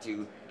back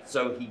to.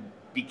 So he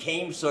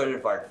became sort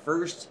of our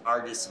first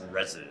artist in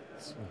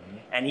residence.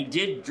 And he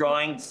did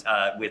drawings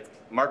with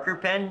marker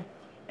pen,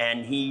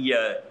 and he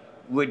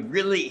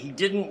he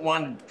didn't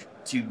want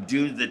to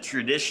do the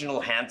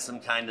traditional handsome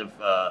kind of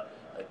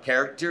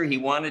character. He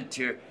wanted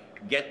to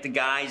get the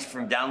guys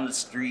from down the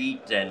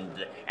street, and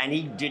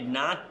he did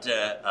not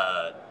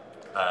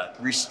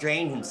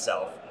restrain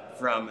himself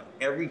from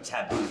every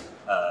taboo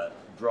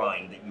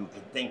drawing that you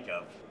could think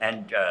of.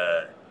 And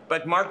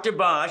but Mark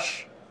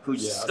DeBosch,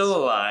 who's still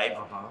alive,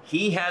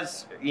 he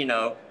has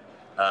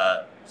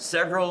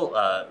several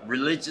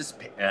religious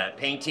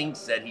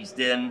paintings that he's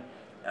done.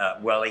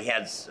 He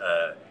has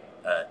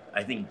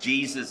I think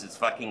Jesus is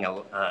fucking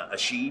a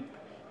sheep,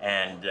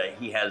 and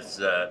he has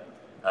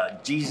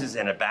Jesus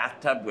in a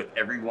bathtub with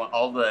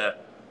all the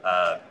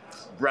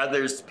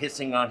brothers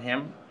pissing on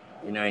him,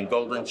 in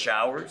golden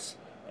showers,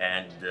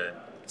 and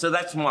so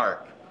that's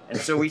Mark. And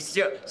so we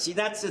still see,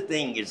 that's the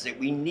thing, is that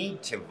we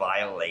need to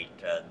violate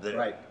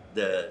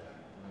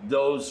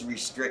those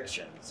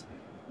restrictions.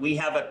 We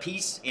have a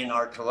piece in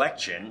our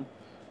collection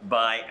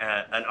by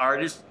an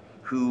artist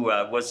who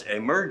was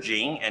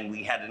emerging, and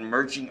we had an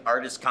emerging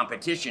artist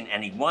competition,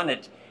 and he won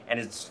it, and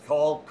it's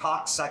called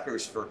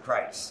Cocksuckers for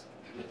Christ.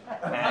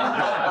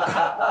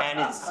 And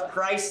it's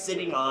Christ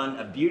sitting on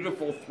a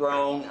beautiful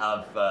throne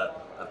of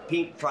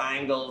pink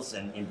triangles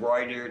and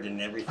embroidered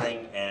and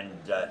everything, and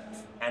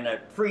a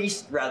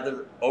priest,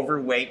 rather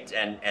overweight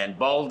and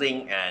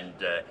balding, and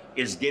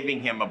is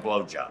giving him a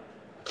blowjob.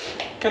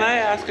 Can I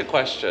ask a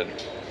question?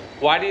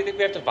 Why do you think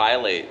we have to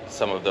violate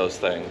some of those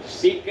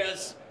things?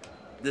 Because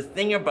the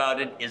thing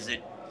about it is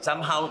it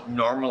somehow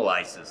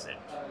normalizes it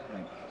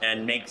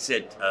and makes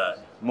it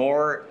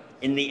more,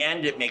 in the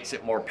end, it makes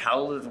it more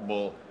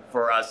palatable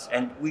for us.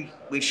 And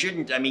we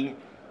shouldn't, I mean,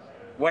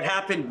 what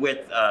happened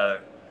with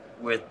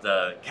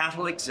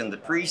Catholics and the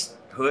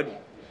priesthood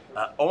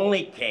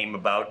only came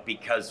about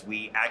because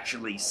we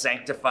actually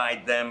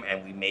sanctified them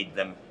and we made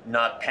them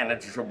not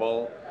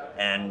penetrable,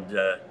 and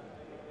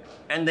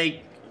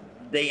they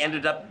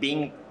ended up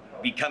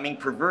becoming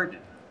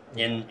perverted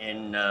in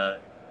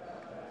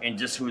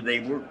just who they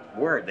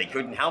were. They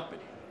couldn't help it.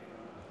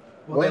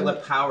 Well, they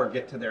let power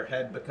get to their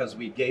head because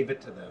we gave it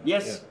to them.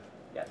 Yes.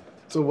 Yeah.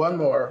 So one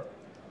more,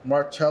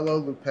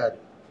 Marcello Lupetti.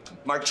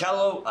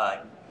 Marcello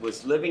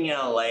was living in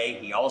LA.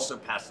 He also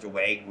passed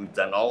away. We've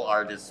done all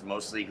artists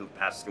mostly who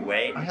passed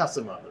away. I have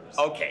some others.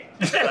 Okay.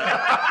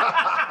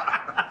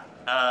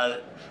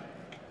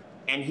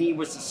 And he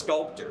was a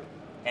sculptor,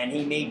 and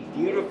he made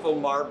beautiful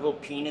marble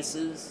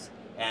penises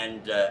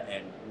and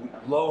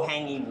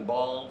low-hanging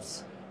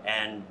balls,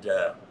 and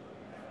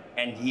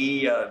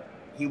he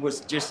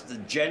was just the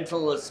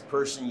gentlest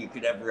person you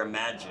could ever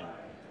imagine.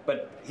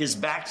 But his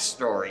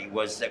backstory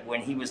was that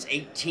when he was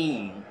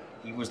 18,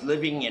 he was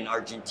living in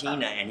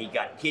Argentina, and he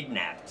got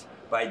kidnapped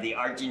by the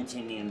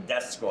Argentinian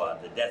death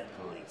squad, the death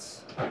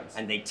police.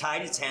 And they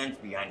tied his hands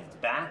behind his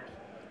back,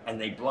 and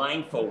they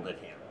blindfolded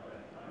him.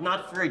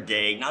 Not for a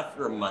day, not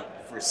for a month,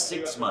 for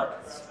 6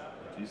 months.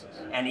 Jesus.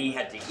 And he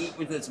had to eat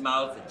with his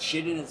mouth and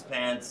shit in his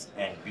pants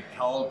and be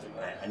called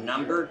a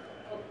number.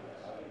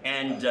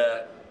 And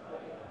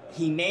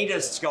he made a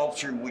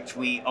sculpture which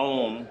we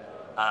own,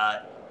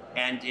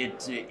 and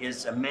it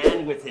is a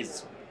man with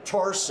his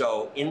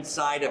torso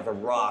inside of a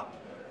rock,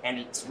 and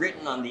it's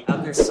written on the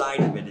other side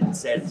of it. It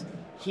says,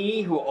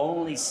 "He who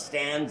only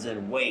stands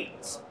and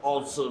waits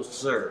also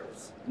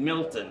serves."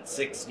 Milton,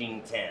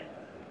 1610.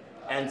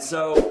 And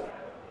so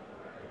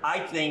I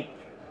think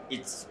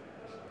it's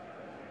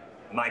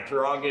my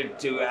prerogative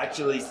to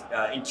actually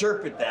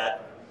interpret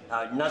that.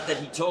 Not that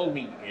he told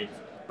me it,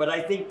 but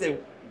I think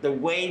the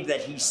way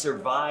that he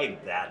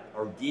survived that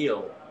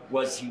ordeal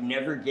was he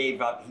never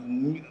gave up.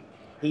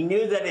 He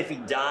knew that if he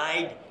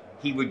died,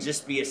 he would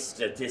just be a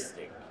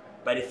statistic.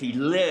 But if he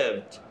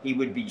lived, he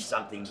would be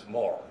something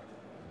more.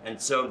 And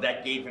so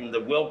that gave him the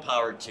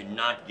willpower to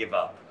not give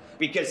up.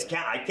 Because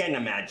I can't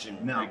imagine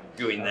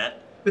doing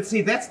that. But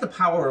see, that's the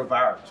power of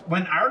art.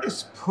 When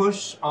artists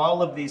push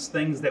all of these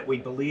things that we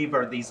believe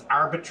are these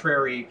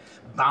arbitrary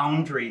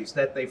boundaries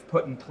that they've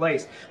put in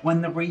place,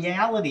 when the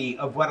reality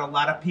of what a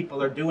lot of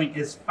people are doing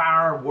is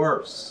far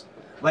worse,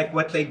 like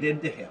what they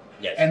did to him.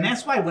 Yes. And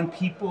that's why when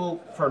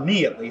people, for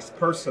me at least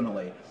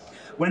personally,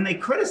 when they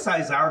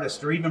criticize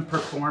artists or even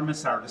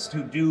performance artists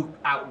who do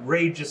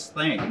outrageous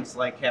things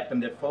like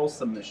happened at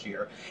Folsom this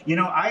year, you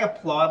know, I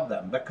applaud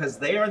them because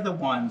they are the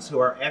ones who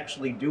are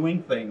actually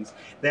doing things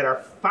that are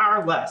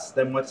far less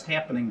than what's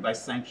happening by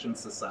sanctioned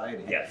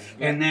society. Yes.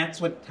 And that's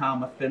what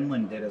Tom of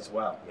Finland did as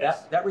well.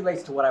 Yes. That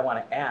relates to what I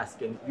want to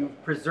ask. And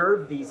you've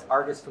preserved these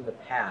artists from the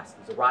past,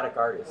 these erotic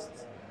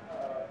artists.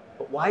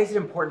 But why is it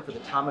important for the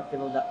Tom of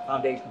Finland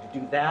Foundation to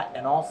do that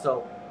and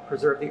also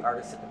preserve the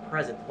artists at the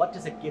present? What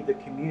does it give the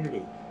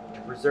community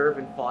to preserve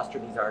and foster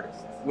these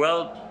artists?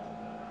 Well,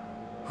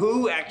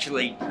 who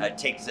actually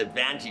takes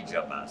advantage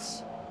of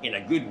us in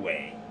a good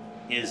way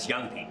is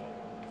young people.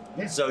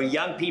 Yeah. So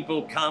young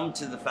people come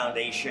to the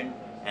foundation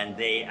and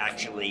they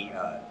actually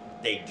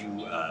they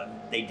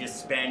just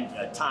spend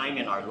time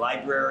in our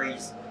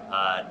libraries.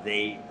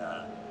 They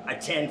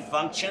attend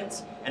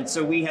functions, and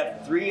so we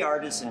have 3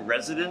 artists in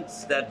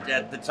residence that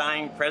at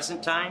the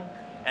present time.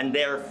 And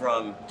they're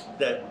from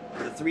the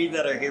 3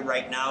 that are here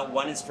right now.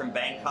 One is from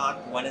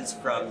Bangkok, one is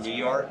from New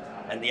York,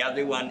 and the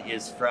other one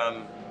is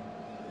from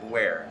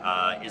where?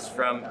 Is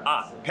from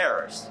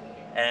Paris.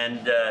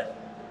 And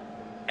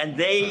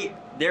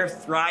they're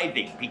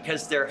thriving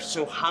because they're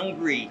so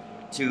hungry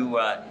to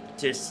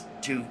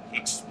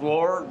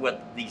explore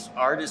what these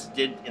artists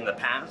did in the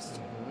past.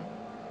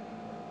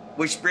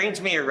 Which brings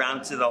me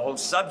around to the whole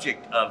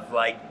subject of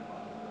like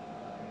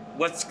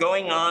what's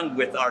going on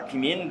with our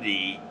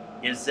community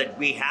is that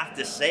we have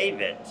to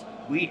save it.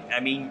 We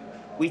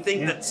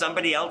think that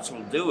somebody else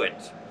will do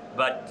it,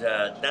 but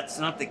that's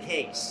not the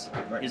case.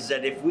 Right. Is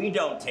that if we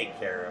don't take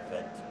care of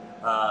it,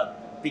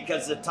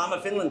 because the Tom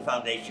of Finland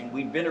Foundation,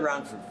 we've been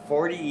around for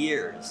 40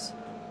 years,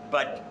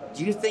 but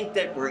do you think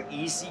that we're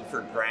easy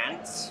for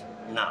grants?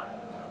 No.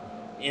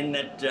 In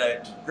that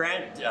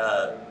grant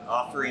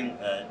offering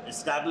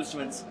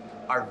establishments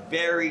are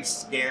very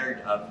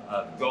scared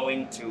of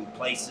going to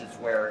places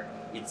where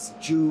it's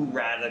too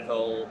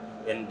radical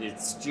and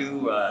it's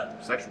too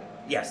Sexual.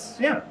 Yes.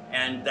 Yeah.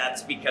 And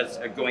that's because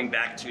of going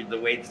back to the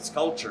way this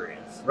culture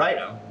is. Right.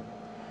 You know?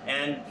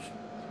 And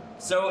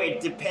so it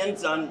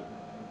depends on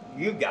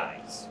you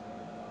guys.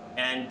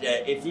 And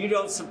if you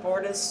don't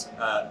support us,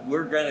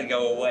 we're going to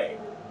go away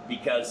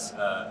because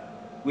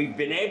we've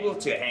been able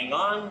to hang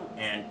on,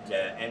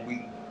 and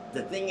we.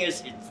 The thing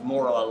is, it's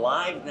more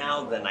alive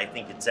now than I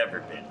think it's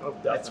ever been. Oh,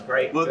 that's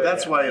great. Well,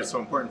 that's why it's so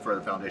important for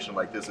a foundation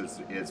like this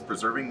is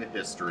preserving the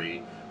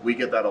history. We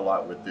get that a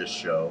lot with this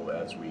show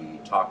as we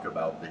talk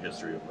about the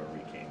history of where we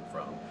came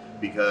from,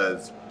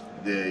 because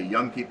the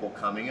young people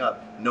coming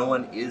up, no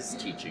one is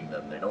teaching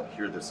them. They don't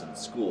hear this in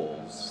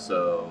schools,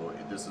 so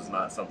this is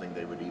not something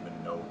they would even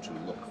know to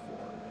look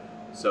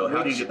for. So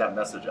how do you get that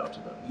message out to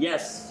them?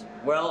 Yes.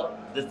 Well,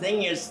 the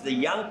thing is, the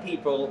young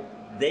people,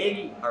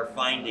 they are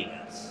finding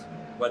us.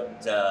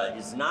 What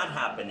is not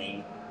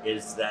happening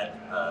is that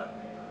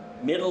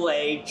middle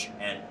age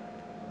and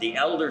the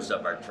elders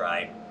of our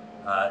tribe,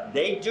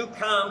 they do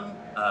come,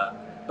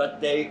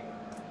 but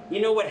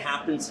you know what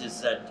happens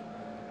is that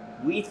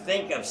we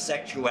think of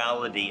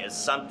sexuality as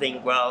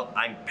something, well,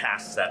 I'm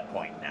past that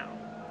point now.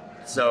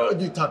 So Are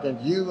you talking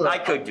to you? Or? I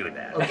could do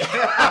that.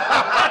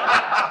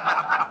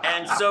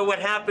 And so what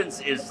happens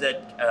is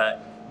that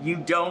you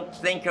don't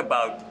think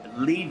about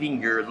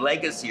leaving your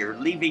legacy or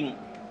leaving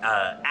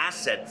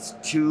assets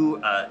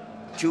to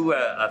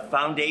a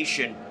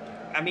foundation.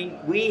 I mean,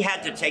 we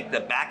had to take the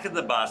back of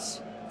the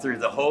bus through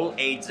the whole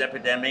AIDS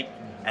epidemic,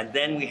 and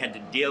then we had to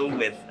deal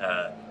with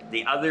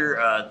the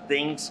other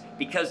things,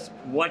 because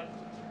what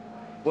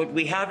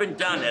we haven't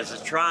done as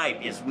a tribe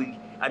is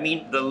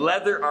the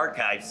leather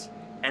archives,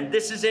 and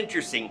this is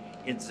interesting,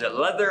 it's the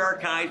leather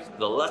archives,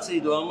 the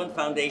Leslie Lohman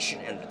Foundation,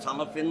 and the Tom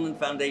of Finland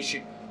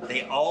Foundation,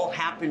 they all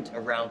happened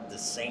around the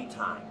same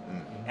time.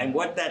 And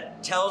what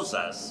that tells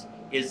us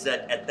is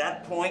that at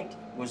that point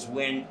was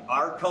when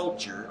our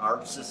culture,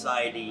 our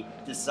society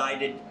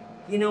decided,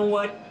 you know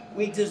what,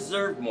 we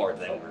deserve more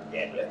than we're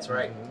getting. That's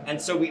right.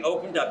 And so we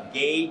opened up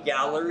gay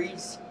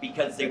galleries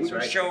because they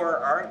wouldn't show our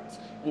art.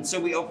 And so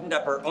we opened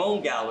up our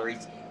own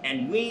galleries,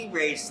 and we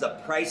raised the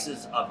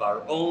prices of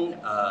our own,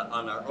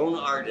 on our own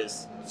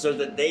artists so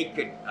that they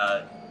could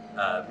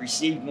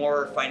receive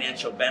more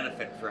financial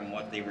benefit from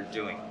what they were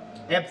doing.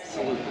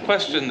 Absolutely.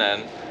 Question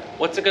then,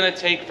 what's it going to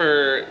take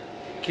for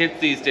kids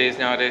these days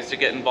nowadays to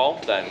get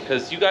involved then?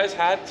 Because you guys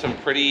had some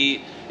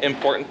pretty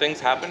important things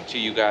happen to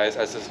you guys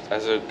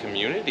as a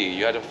community.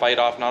 You had to fight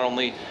off not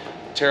only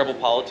terrible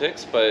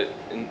politics but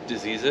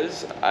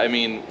diseases. I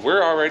mean,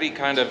 we're already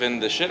kind of in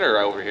the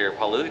shitter over here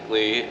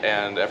politically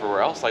and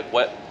everywhere else. Like,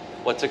 what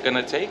what's it going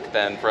to take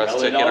then for us Well,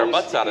 to it get our always-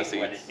 butts out of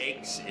What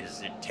seats?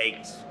 it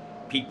takes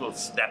people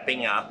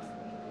stepping up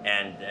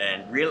and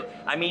real.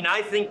 I mean,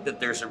 I think that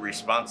there's a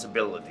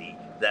responsibility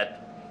that,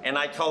 and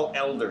I call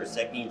elders.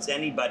 That means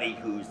anybody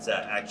who's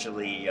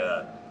actually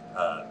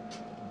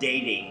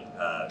dating.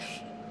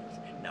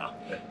 No.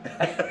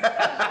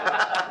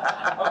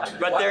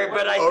 But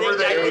I Over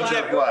the age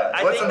think of what?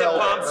 I What's think an that elder?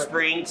 Palm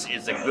Springs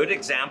is a good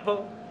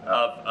example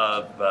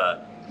of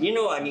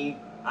I mean,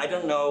 I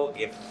don't know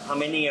if how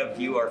many of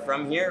you are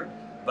from here,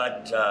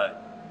 but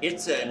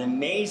it's an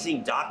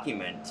amazing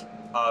document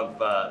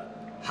of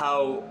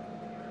how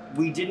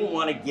we didn't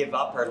want to give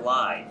up our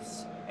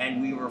lives,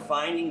 and we were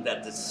finding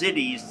that the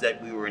cities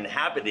that we were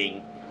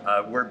inhabiting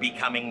were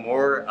becoming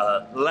more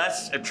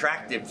less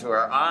attractive to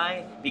our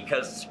eye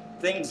because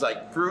things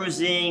like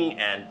cruising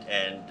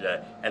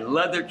and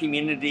leather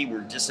community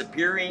were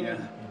disappearing,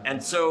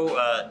 and so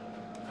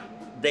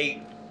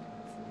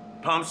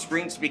Palm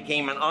Springs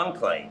became an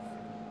enclave,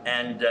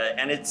 and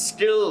it's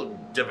still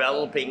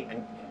developing,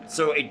 and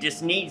so it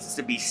just needs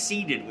to be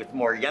seeded with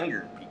more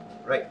younger people.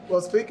 Right. Well,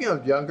 speaking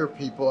of younger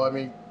people, I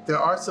mean, there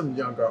are some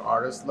younger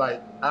artists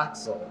like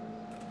Axel.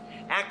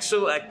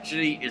 Axel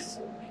actually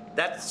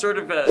that's sort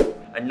of a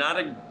not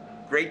a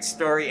great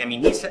story. I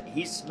mean,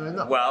 he's I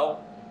know.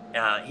 well,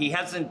 he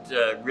hasn't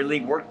really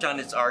worked on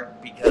his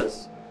art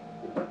because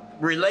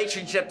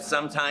relationships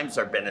sometimes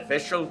are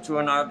beneficial to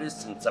an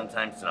artist and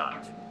sometimes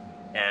not.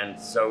 And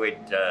so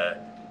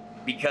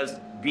because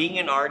being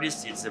an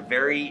artist is a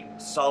very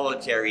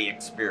solitary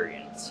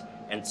experience.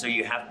 And so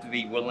you have to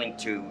be willing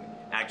to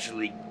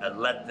actually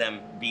let them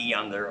be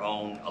on their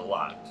own a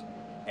lot.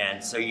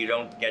 And so you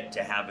don't get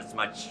to have as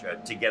much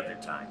together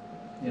time.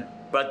 Yeah.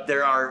 But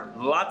there are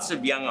lots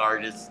of young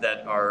artists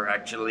that are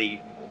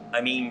actually,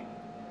 I mean,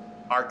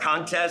 our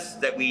contests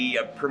that we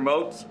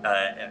promote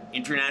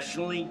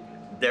internationally,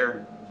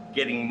 they're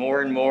getting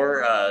more and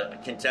more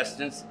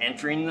contestants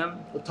entering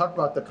them. We'll talk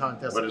about the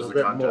contest What a is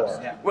little the bit more.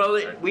 contest? Yeah. Well,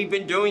 we've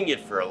been doing it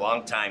for a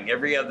long time,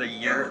 every other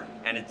year,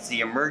 and it's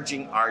the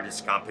Emerging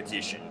Artist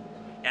Competition.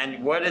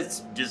 And what it's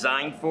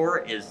designed for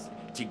is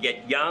to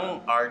get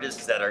young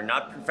artists that are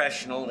not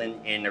professional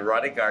in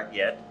erotic art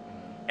yet,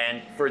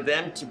 and for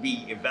them to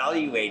be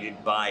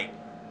evaluated by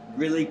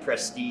really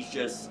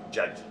prestigious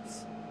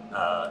judges.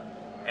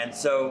 And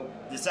so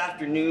this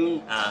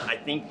afternoon, I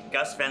think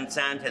Gus Van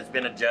Sant has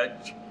been a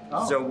judge.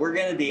 Oh. So we're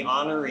going to be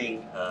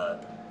honoring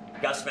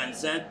Gus Van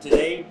Sant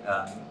today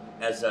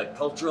as a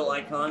cultural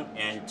icon,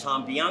 and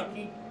Tom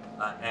Bianchi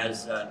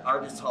as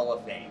Artist Hall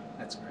of Fame.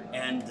 That's great.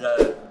 And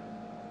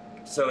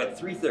so at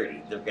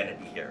 3:30, they're going to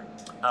be here.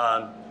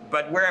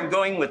 But where I'm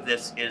going with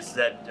this is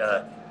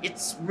that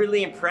it's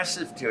really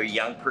impressive to a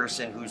young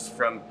person who's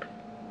from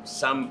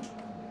some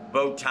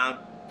boat town,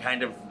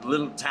 kind of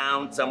little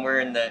town somewhere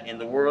in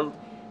the world,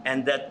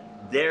 and that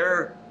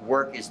their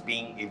work is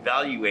being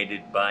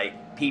evaluated by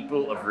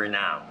people of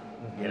renown.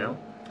 You know.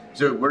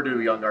 So where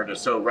do young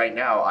artists? So right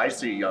now, I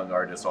see young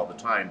artists all the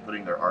time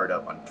putting their art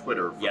up on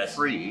Twitter for Yes.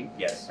 free,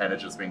 Yes. and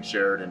it's just being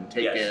shared and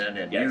taken Yes.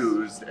 and Yes.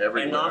 used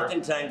everywhere. And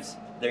oftentimes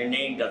their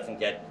name doesn't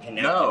get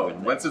connected no, with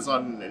it. once it's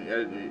on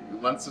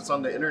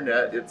the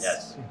internet, it's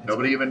Yes.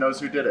 nobody even knows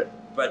who did it.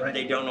 But Right.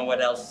 they don't know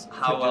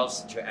how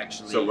else to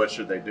actually. So what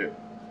should they do?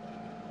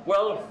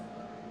 Well,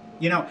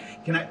 You know,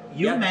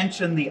 you Yeah.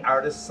 mentioned the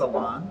artist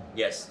salon,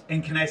 yes.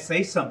 and can I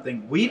say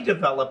something? We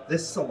developed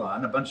this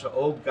salon, a bunch of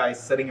old guys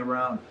sitting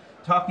around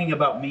talking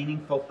about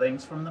meaningful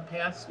things from the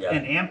past. Yeah.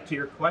 And Amp, to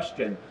your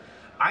question,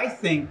 I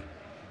think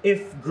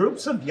if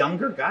groups of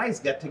younger guys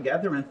get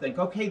together and think,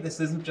 okay, this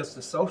isn't just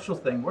a social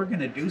thing, we're going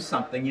to do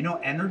something,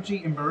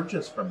 energy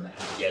emerges from that.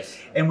 Yes.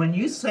 And when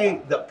you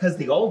say, because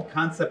the old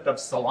concept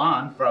of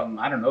salon from,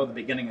 I don't know, the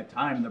beginning of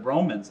time, the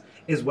Romans,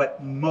 is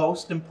what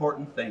most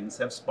important things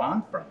have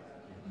spawned from.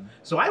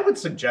 So I would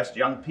suggest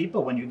young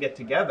people, when you get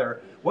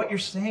together, what you're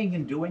saying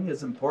and doing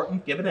is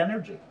important. Give it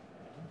energy.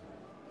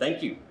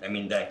 Thank you. I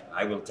mean,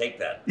 I will take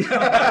that.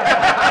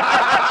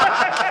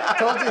 I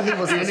told you he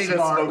was You a need a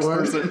smart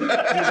one.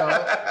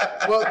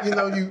 spokesperson. Well,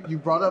 you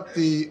brought up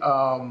the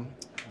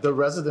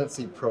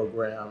residency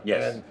program,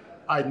 Yes. and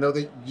I know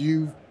that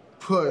you've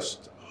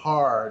pushed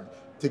hard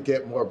to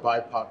get more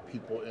BIPOC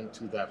people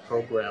into that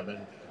program.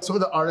 And some of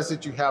the artists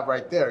that you have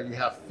right there, you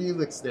have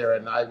Felix there,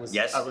 and I was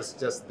Yes.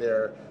 just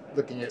there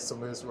looking at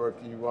some of his work.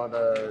 You want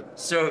to?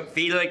 So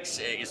Felix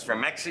is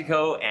from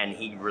Mexico, and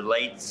he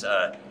relates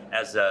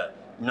as a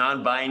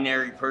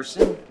non-binary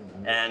person,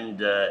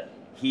 and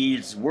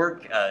his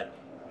work,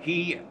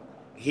 he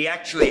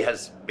actually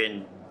has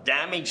been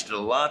damaged a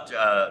lot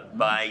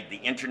by the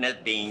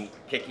internet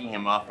kicking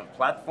him off of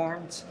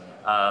platforms,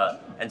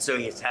 and so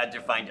he's had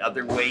to find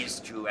other ways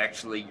to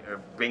actually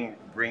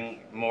bring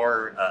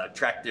more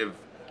attractive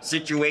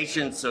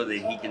situations so that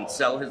he can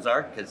sell his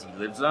art because he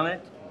lives on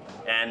it,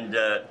 and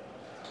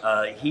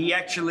he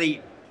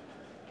actually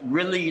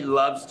really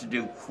loves to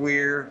do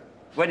queer.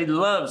 What he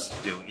loves to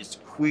do is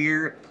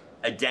queer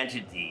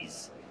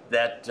identities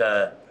that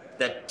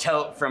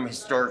tell from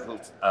historical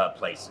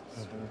places.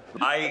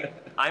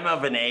 I'm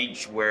of an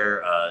age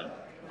where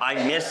I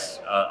miss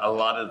a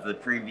lot of the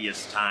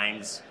previous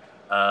times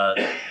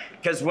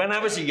because when I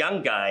was a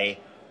young guy,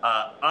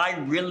 I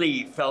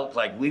really felt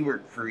like we were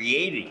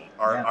creating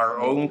our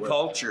own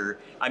culture.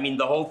 I mean,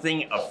 the whole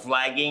thing of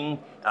flagging,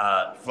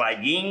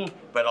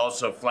 but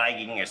also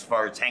flagging as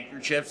far as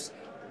handkerchiefs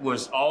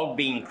was all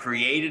being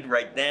created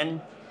right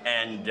then.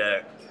 And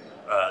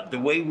the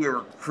way we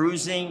were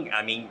cruising,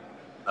 I mean,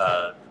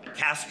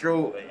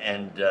 Castro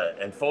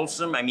and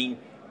Folsom, I mean,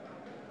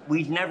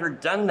 we'd never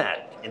done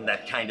that in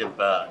that kind of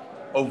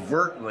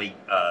overtly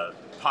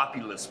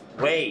populist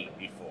way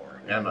before.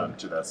 And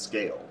to that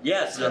scale.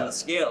 Yes, on the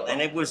scale,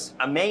 and it was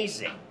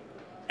amazing,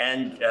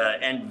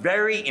 and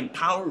very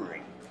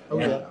empowering.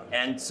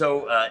 And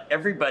so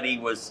everybody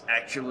was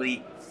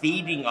actually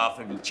feeding off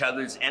of each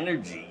other's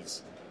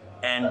energies,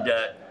 and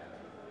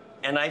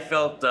I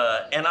felt,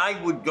 and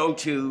I would go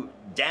to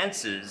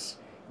dances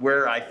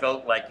where I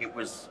felt like it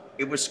was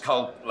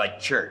called like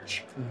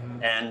church,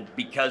 and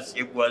because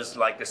it was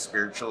like a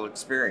spiritual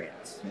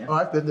experience. Yeah. Oh,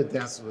 I've been to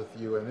dances with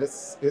you, and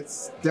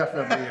it's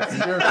definitely a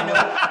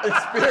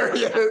spiritual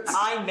experience.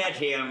 I met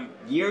him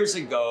years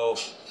ago.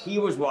 He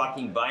was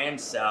walking by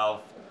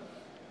himself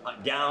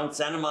down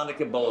Santa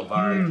Monica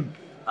Boulevard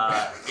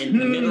in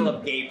the middle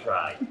of Gay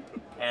Pride.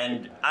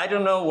 And I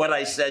don't know what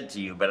I said to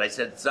you, but I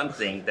said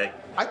something that...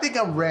 I think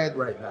I'm red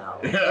right now.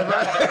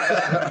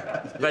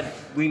 But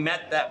we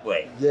met that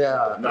way.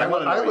 Yeah, I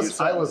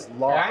was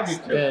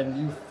lost, and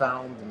you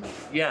found me.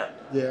 Yeah.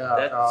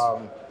 Yeah,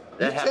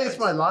 you changed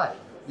my life.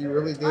 You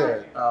really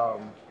did.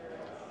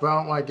 But I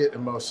don't want to get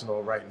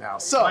emotional right now.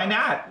 So why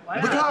not?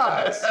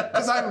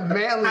 Because I'm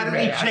manly. How did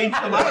he change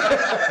your life?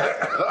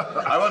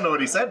 I want to know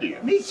what he said to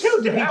you. Me too.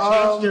 Did he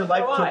change your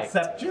life to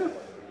accept you?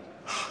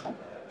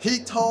 He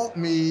told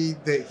me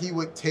that he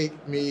would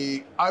take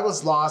me. I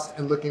was lost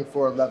and looking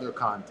for a leather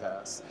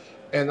contest,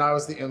 and I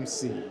was the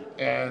MC.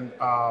 And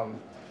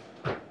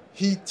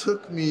he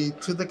took me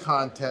to the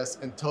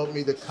contest and told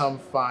me to come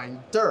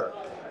find Dirk.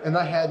 And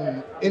I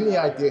hadn't any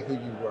idea who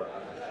you were.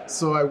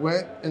 So I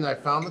went and I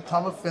found the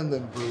Tom of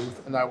Finland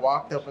booth, and I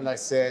walked up and I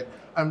said,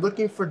 "I'm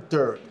looking for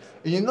Dirk."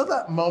 And you know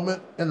that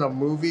moment in a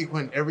movie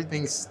when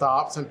everything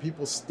stops and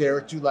people stare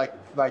at you like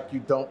you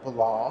don't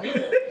belong?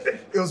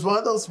 It was one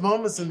of those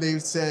moments, and they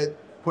said,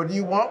 "What do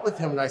you want with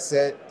him?" And I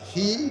said,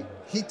 he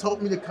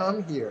told me to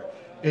come here.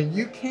 And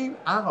you came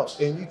out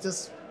and you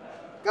just,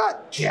 God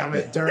damn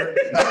it, Dirk.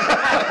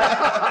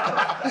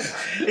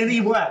 And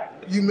he what?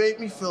 You made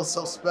me feel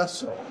so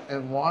special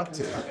and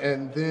wanted.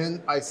 And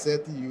then I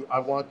said to you, "I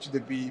want you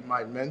to be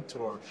my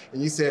mentor."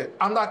 And you said,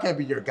 "I'm not going to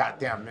be your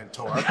goddamn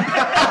mentor."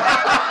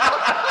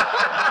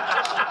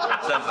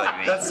 Sounds like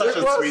me. That's such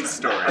a sweet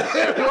story.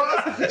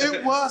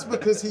 It was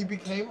because he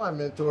became my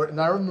mentor. And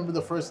I remember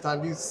the first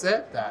time you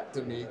said that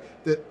to me,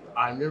 that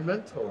I'm your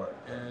mentor.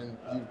 And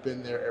you've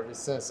been there ever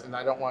since. And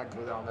I don't want to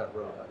go down that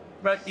road.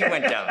 But you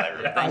went down that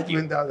road. Thank you. I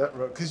went down that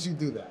road because you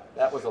do that.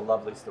 That was a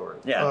lovely story.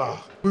 Yeah.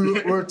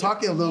 We were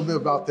talking a little bit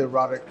about the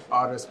erotic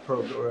artist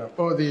program,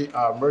 or the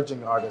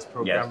emerging artist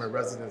program in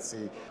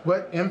residency.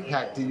 What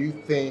impact do you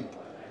think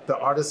the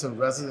artist in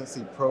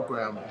residency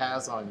program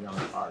has on young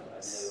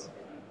artists?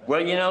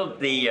 Well, you know,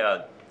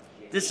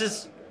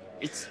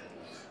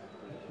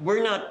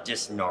 we're not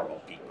just normal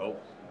people.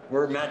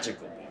 We're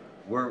magical people.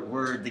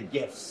 We're the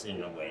gifts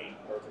in a way.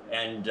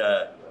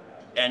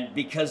 And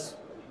because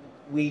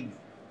we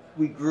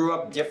grew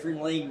up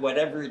differently,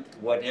 whatever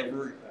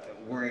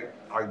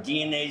our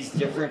DNA is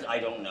different, I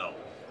don't know.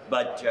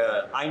 But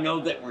I know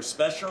that we're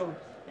special,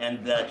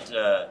 and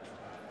that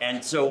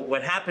and so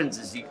what happens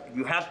is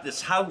you have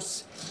this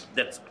house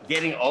that's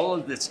getting all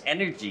of this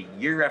energy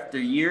year after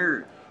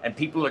year, and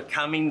people are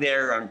coming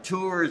there on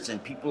tours,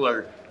 and people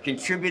are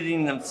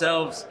contributing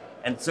themselves,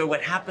 and so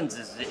what happens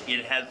is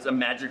it has a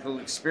magical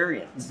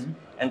experience.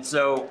 And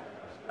so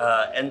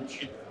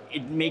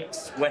it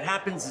makes, what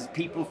happens is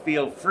people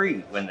feel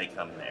free when they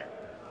come there.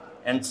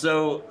 And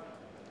so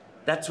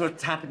that's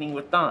what's happening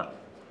with Don,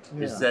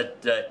 is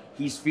that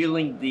he's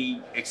feeling the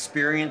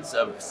experience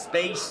of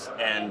space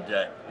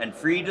and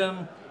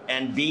freedom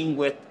and being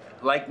with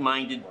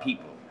like-minded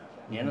people,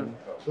 you know?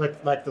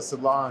 Like the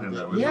salon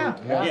that we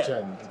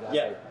mentioned.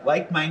 Yeah.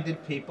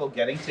 Like-minded people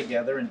getting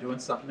together and doing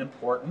something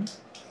important.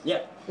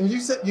 Yeah. And you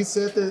said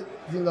that,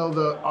 you know,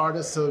 the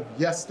artists of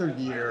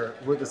yesteryear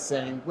were the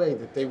same way,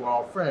 that they were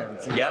all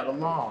friends and got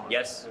along.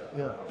 Yes.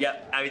 Yeah. Yeah.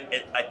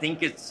 I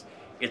think it's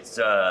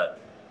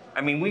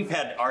I mean, we've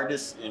had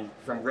artists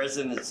from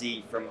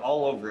residency from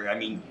all over. I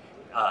mean,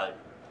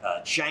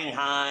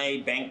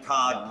 Shanghai,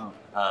 Bangkok,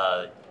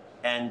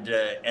 and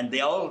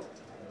they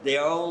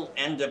all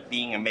end up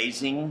being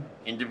amazing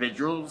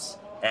individuals,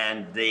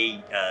 and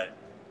they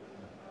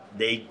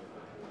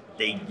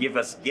give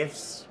us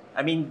gifts.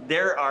 I mean,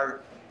 they're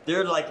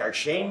like our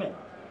shaman,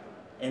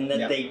 in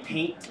that they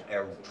paint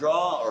or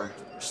draw or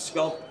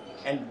sculpt,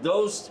 and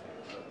those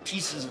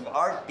pieces of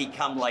art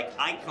become like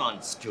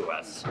icons to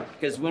us.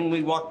 Because when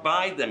we walk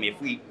by them,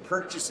 if we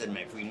purchase them,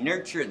 if we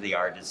nurture the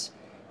artists,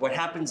 what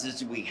happens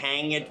is we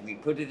hang it, we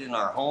put it in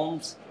our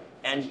homes,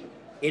 and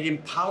it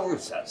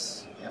empowers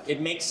us.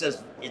 It makes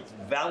us, it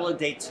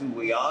validates who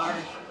we are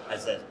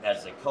as a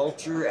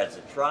culture, as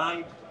a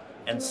tribe.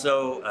 And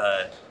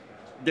so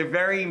they're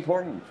very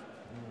important.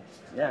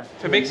 Yeah.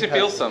 If it makes you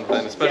feel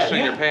something, especially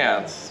in your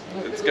pants,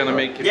 it's going to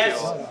make you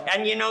Yes, feel.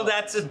 and you know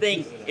that's the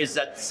thing, is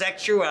that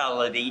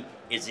sexuality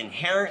is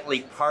inherently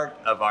part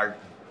of our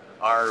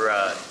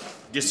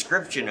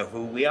description of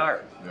who we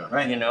are. Yeah.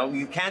 Right. You know,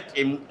 you can't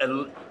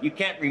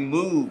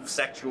remove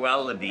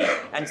sexuality,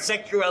 and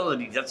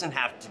sexuality doesn't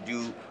have to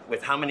do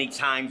with how many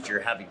times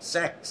you're having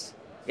sex.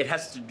 It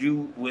has to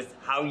do with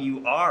how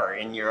you are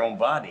in your own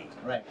body.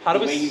 Right. How do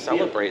The way we you feel.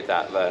 celebrate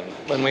that then?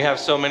 When we have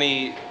so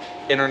many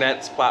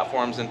internets,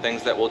 platforms, and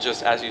things that will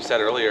just, as you said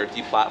earlier,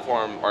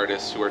 deplatform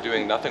artists who are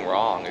doing nothing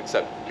wrong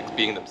except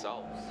being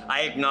themselves.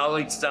 I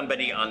acknowledged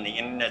somebody on the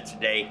internet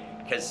today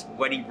because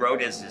what he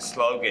wrote as his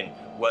slogan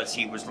was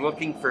he was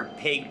looking for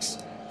pigs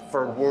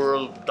for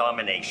world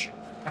domination.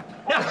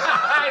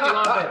 I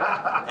love it.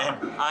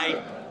 And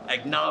I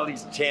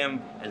acknowledged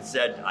him and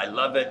said, I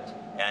love it,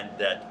 and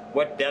that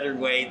what better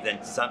way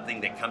than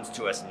something that comes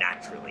to us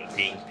naturally,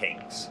 being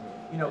pigs.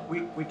 You know,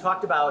 we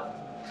talked about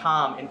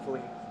Tom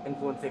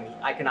influencing the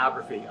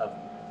iconography of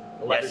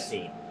the leather Yes.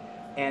 scene.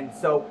 And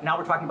so now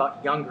we're talking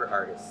about younger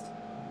artists.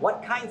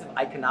 What kinds of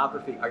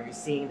iconography are you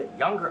seeing that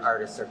younger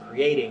artists are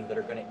creating that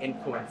are going to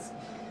influence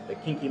the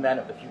kinky men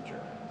of the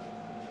future?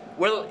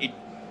 Well,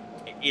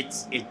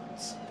 it's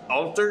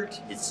altered,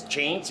 it's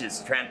changed,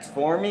 it's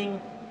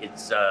transforming.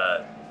 It's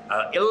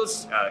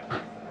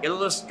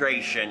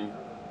illustration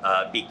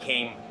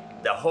became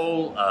the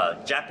whole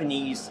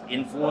Japanese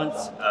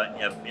influence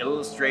of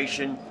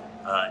illustration,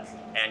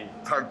 and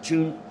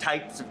cartoon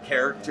types of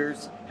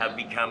characters have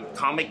become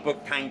comic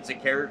book kinds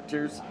of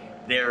characters.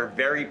 They're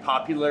very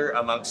popular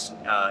amongst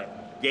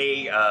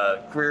gay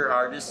queer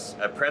artists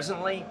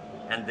presently,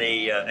 and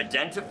they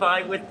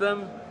identify with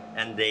them,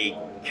 and they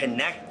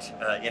connect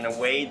in a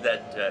way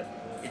that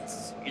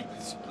it's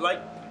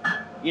like,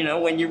 you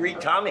know, when you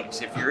read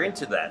comics, if you're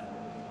into that.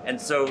 And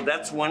so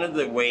that's one of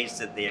the ways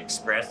that they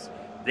express.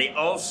 They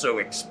also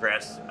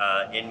express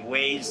in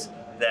ways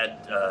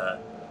that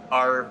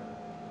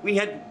we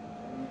had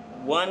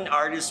one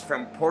artist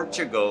from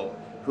Portugal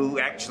who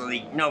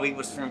actually, no, he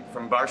was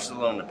from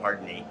Barcelona,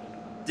 pardon me,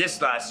 this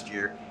last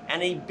year,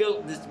 and he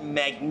built this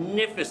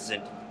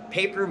magnificent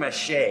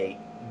papier-mâché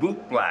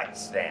bootblack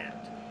stand.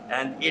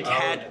 And it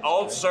had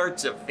all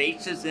sorts of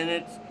faces in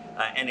it,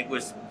 and it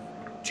was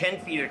 10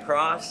 feet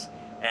across,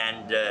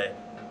 and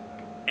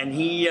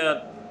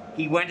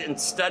he went and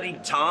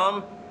studied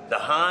Tom, the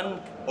Hun,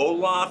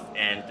 Olaf,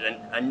 and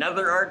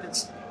another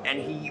artist, and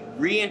he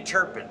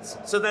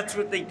reinterprets. So that's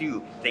what they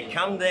do. They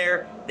come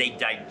there, they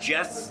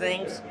digest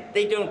things.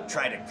 They don't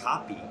try to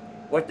copy.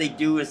 What they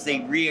do is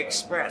they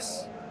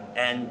re-express,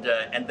 and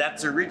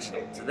that's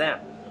original to them.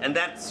 And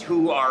that's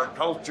who our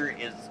culture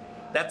is.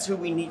 That's who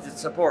we need to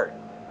support.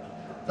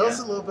 Tell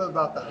us a little bit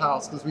about the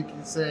house, because we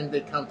keep saying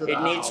they come to the It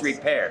house. needs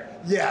repair.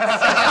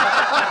 Yes.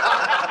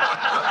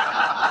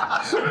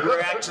 We're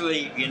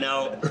actually, you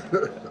know,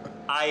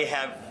 I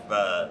have,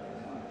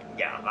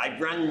 I've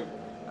run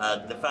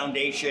the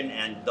foundation,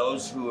 and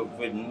those who have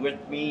been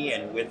with me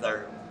and with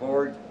our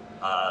board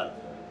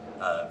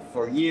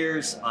for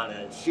years on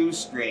a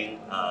shoestring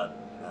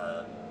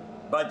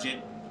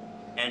budget.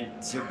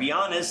 And to be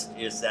honest,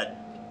 is that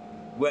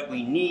what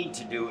we need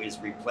to do is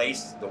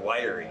replace the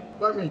wiring.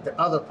 Well, I mean, the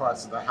other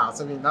parts of the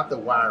house. I mean, not the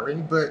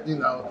wiring, but, you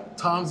know,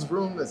 Tom's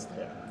room is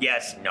there.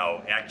 Yes,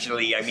 no,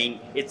 actually, I mean,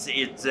 it's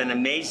an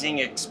amazing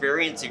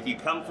experience. If you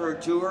come for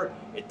a tour,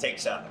 it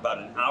takes about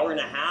an hour and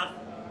a half.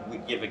 We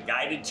give a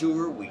guided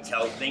tour. We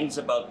tell things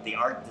about the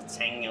art that's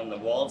hanging on the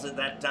walls at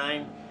that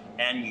time,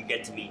 and you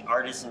get to meet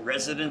artists in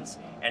residence.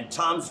 And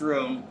Tom's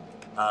room,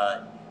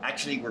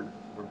 actually, we're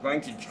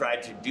going to try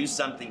to do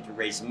something to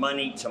raise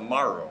money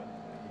tomorrow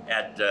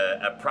at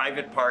a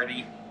private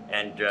party,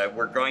 and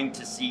we're going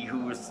to see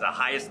who is the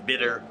highest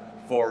bidder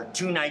for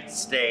 2 nights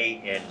stay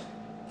in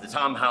the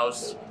Tom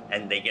house,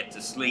 and they get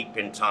to sleep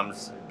in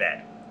Tom's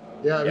bed.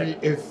 Yeah, I mean,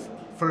 if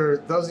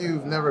for those of you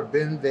who've never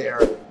been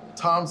there,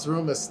 Tom's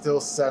room is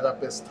still set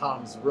up as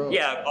Tom's room.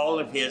 Yeah, all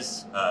of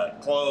his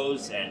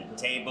clothes and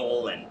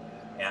table and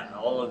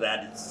all of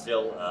that is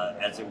still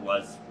as it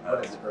was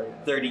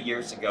 30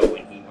 years ago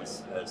when he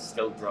was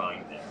still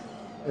drawing there.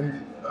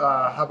 And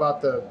how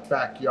about the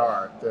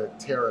backyard, the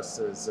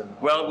terraces, and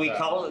Well, we that?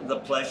 call it the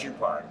pleasure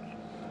park,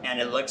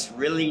 and it looks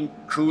really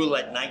cool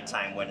at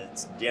nighttime when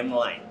it's dim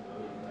light.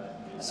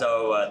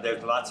 So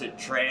there's lots of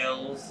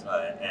trails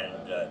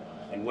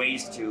and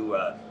ways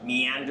to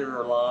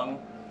meander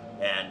along,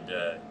 and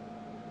and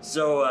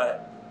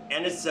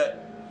it's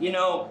you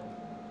know,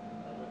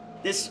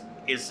 this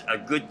is a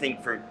good thing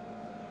for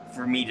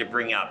me to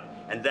bring up,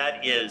 and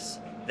that is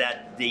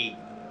that the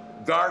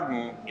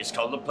garden is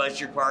called the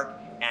pleasure park,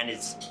 and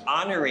it's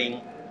honoring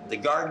the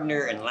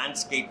gardener and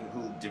landscaper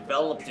who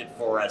developed it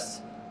for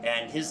us,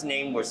 and his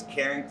name was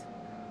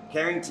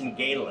Carrington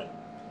Galen,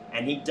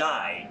 and he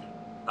died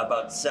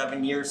about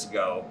 7 years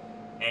ago,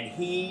 and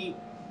he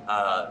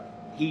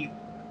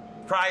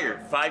prior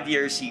 5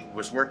 years he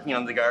was working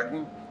on the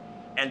garden,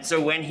 and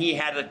so when he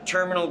had a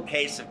terminal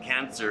case of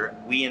cancer,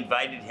 we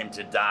invited him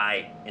to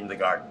die in the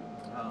garden.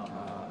 Oh,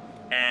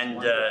 And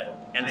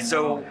I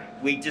so know.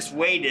 we just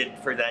waited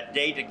for that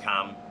day to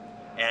come,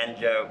 and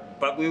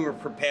but we were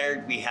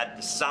prepared. We had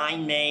the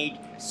sign made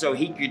so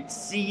he could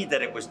see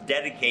that it was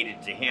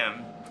dedicated to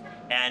him,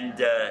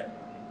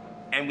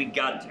 and we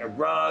got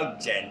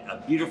rugs and a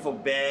beautiful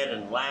bed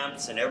and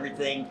lamps and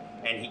everything,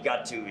 and he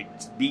got to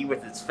be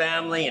with his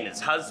family and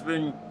his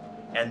husband,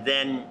 and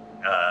then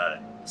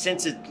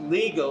since it's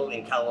legal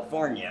in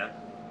California.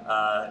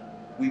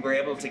 We were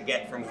able to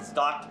get from his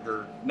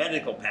doctor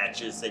medical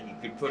patches that you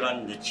could put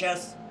on the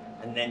chest,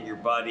 and then your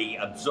body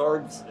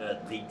absorbs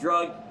the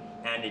drug,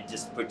 and it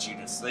just puts you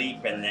to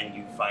sleep, and then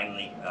you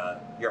finally,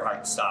 your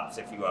heart stops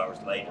a few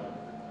hours later.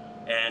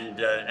 And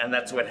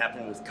that's what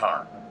happened with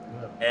Carr.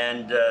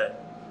 And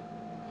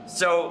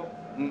so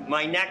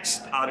my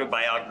next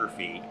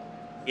autobiography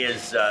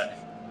is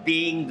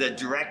being the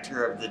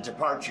director of the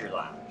Departure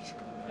Lounge.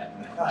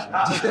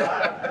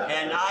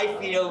 And I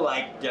feel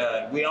like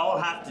we all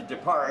have to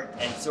depart,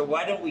 and so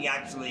why don't we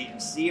actually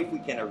see if we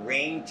can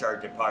arrange our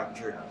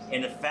departure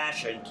in a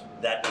fashion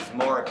that is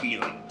more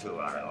appealing to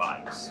our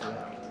lives.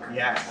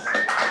 yes.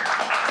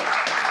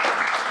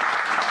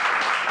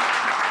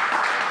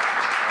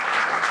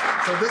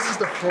 So this is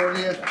the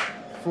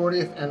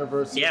 40th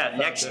anniversary. Yeah, of the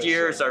next foundation.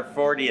 year is our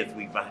 40th.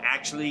 We've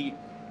actually,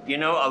 a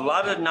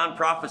lot of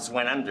nonprofits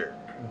went under.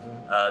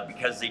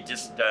 Because they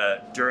just,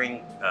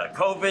 during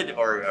COVID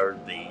or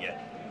the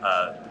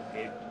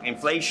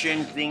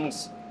inflation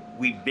things,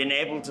 we've been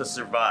able to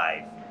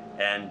survive.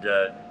 And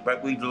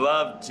but we'd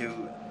love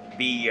to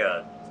be,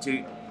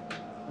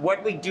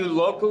 what we do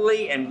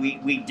locally, and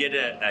we did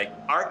a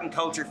art and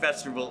culture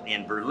festival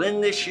in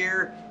Berlin this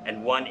year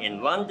and one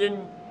in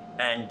London.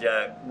 And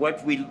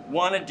what we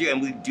want to do,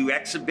 and we do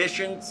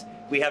exhibitions.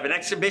 We have an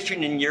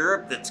exhibition in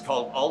Europe that's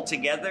called All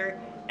Together,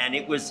 and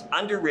it was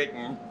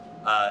underwritten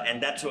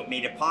and that's what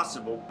made it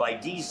possible by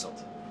Diesel.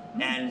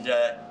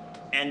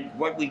 And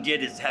what we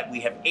did is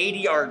we have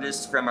 80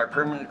 artists from our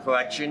permanent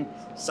collection.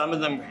 Some of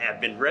them have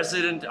been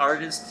resident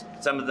artists.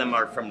 Some of them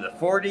are from the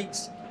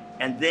 40s,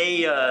 and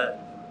they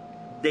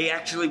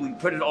actually, we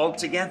put it all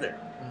together.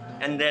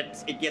 And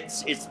that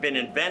it's been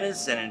in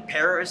Venice and in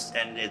Paris,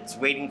 and it's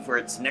waiting for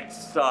its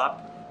next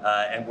stop,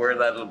 and where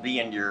that'll be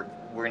in Europe,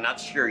 we're not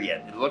sure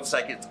yet. It looks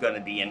like it's going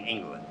to be in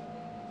England,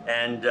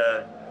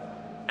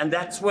 and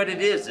that's what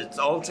it is. It's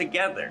all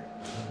together.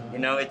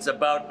 It's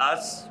about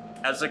us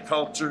as a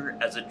culture,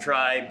 as a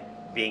tribe,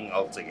 being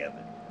all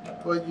together.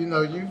 Well,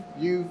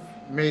 you've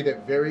made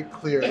it very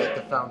clear that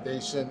the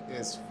foundation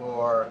is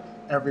for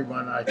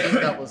everyone. I think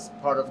that was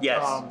part of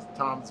Yes.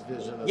 Tom's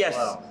vision as Yes.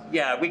 well.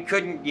 Yeah, we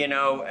couldn't,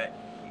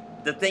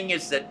 the thing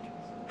is that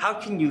how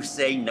can you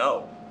say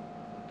no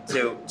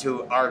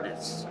to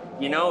artists?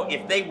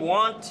 If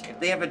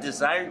they have a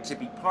desire to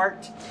be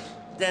part,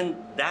 then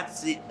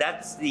that's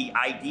the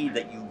ID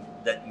that you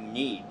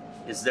need,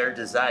 is their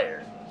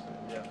desire.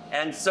 Yeah.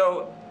 And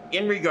so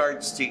in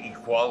regards to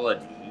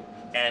equality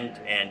and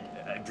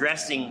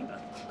addressing,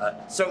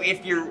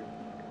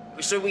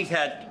 we've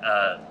had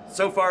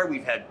so far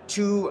we've had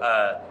 2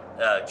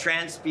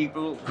 trans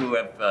people who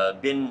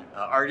have been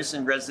artists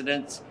in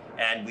residence,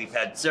 and we've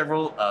had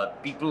several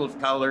people of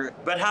color.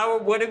 But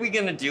what are we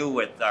going to do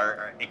with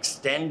our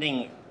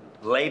extending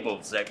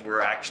labels that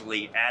we're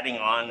actually adding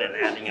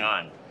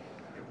on?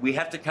 We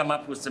have to come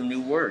up with some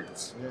new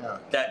words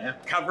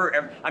that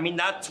cover.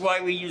 That's why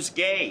we use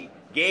gay.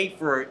 Gay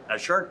for a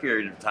short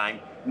period of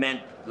time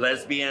meant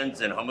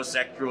lesbians and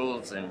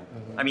homosexuals, and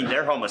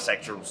they're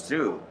homosexuals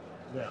too.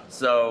 Yeah.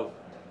 So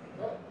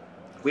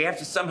we have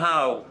to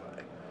somehow,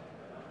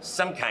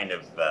 some kind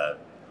of,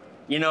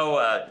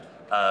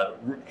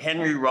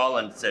 Henry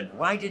Rollins said,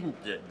 why didn't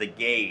the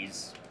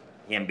gays,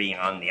 him being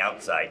on the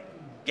outside,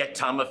 get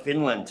Tom of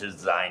Finland to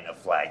design a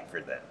flag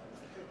for them?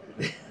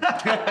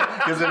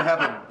 Because it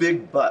have a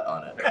big butt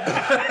on it.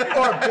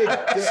 Or a big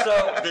dick.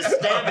 So the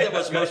stamp that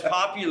was most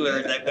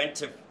popular that went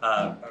to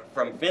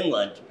from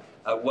Finland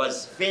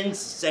was Finns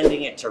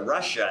sending it to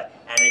Russia,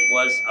 and it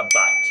was a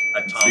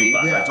butt, a Tom See,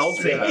 butt. I told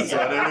you that's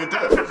what it would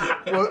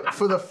do. Well,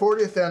 for the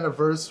 40th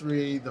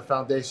anniversary, the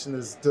foundation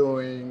is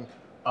doing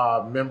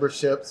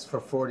memberships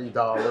for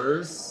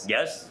 $40.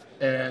 Yes.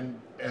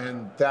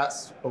 And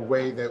that's a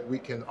way that we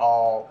can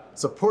all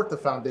support the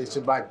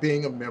foundation by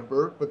being a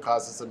member,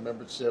 because it's a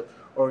membership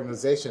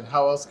organization.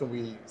 How else can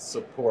we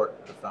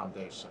support the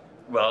foundation?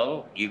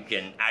 Well, you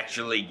can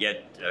actually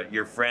get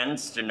your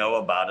friends to know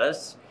about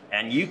us,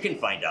 and you can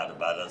find out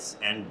about us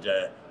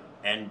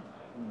and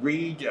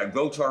read,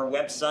 go to our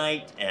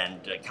website, and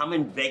come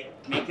and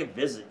make a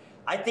visit.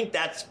 I think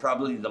that's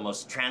probably the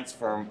most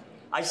transformed.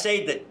 I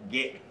say that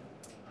gay.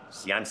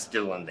 See, I'm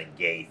still on the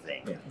gay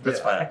thing. Yeah,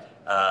 that's fine.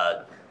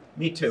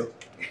 Me too.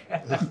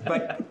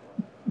 But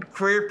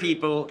queer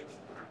people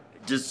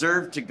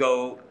deserve to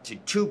go to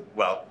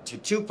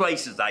two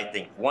places, I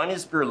think. One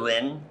is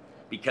Berlin,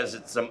 because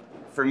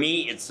for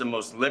me, it's the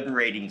most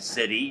liberating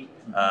city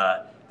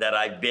that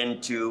I've been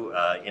to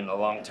in a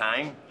long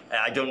time.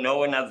 I don't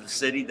know another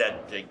city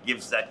that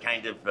gives that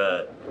kind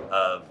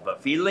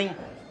of feeling.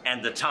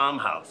 And the Tom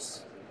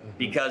House,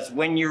 because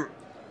when you're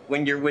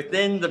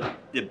within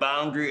the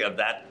boundary of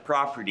that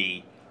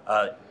property,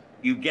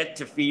 you get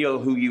to feel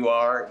who you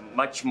are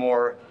much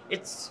more.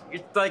 It's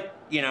like,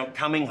 you know,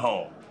 coming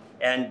home.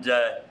 And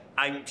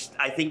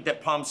I think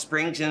that Palm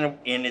Springs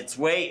in its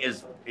way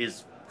is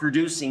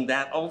producing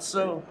that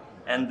also,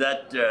 and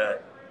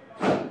that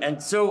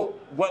and so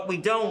what we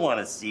don't want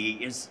to see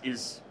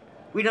is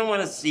we don't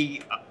want to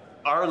see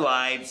our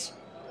lives,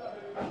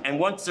 and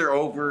once they're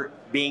over,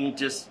 being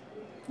just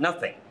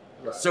nothing.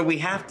 Right. So we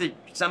have to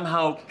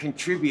somehow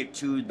contribute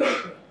to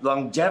the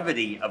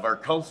longevity of our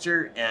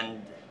culture,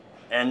 and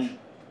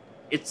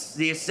it's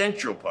the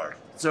essential part.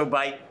 So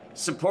by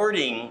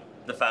supporting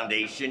the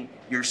foundation,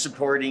 you're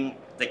supporting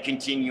the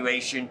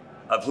continuation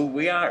of who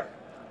we are.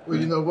 Well,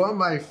 you know, one of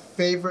my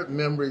favorite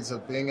memories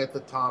of being at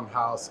the Tom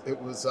House, it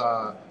was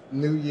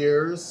New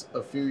Year's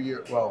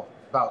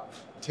about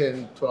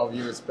 10, 12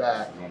 years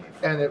back,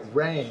 and it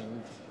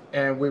rained,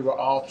 and we were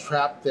all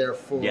trapped there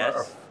for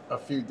Yes. a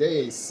few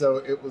days. So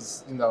it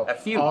was, you know, A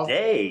few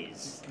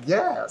days.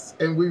 Yes,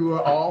 and we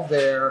were all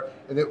there,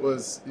 and it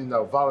was, you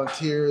know,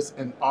 volunteers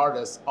and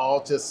artists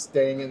all just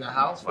staying in the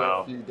house for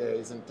Wow. a few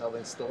days and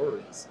telling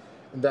stories,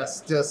 and that's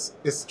just,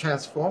 it's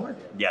transformative.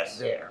 Yes.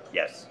 There.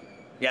 Yes.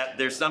 Yeah,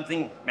 there's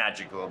something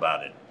magical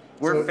about it.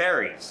 We're So-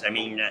 fairies. I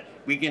mean,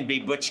 we can be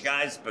butch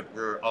guys, but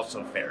we're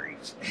also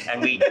fairies.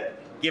 And we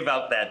give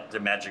out that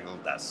magical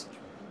dust.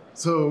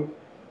 So,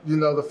 you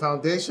know, the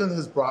foundation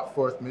has brought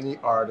forth many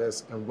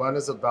artists, and one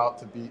is about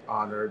to be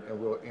honored, and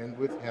we'll end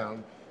with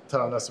him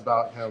telling us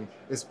about him.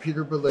 It's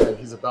Peter Berlin.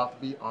 He's about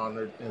to be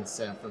honored in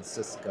San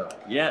Francisco.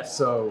 Yes.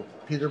 So,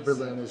 Peter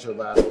Berlin is your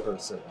last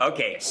person.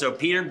 Okay, so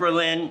Peter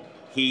Berlin,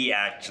 he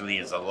actually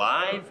is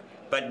alive,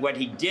 but what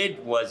he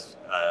did was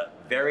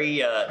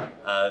very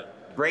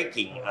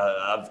breaking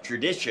of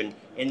tradition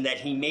in that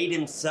he made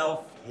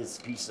himself his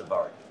piece of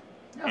art.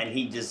 And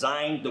he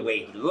designed the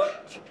way he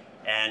looked,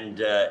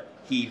 and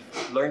he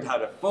learned how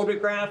to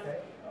photograph,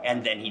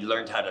 and then he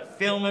learned how to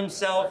film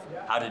himself,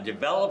 how to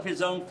develop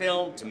his own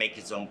film, to make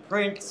his own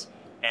prints,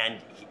 and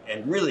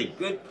really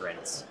good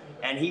prints.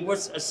 And he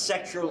was a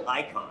sexual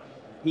icon.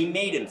 He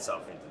made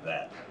himself into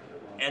that.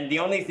 And the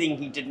only thing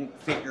he didn't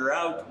figure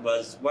out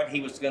was what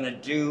he was going to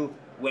do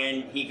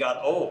when he got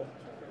old,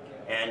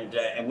 and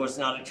was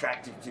not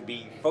attractive to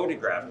be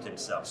photographed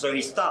himself. So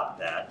he stopped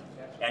that,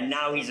 and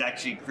now he's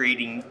actually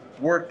creating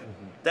work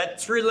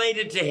that's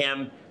related to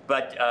him,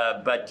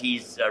 but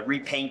he's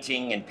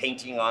repainting and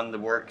painting on the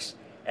works.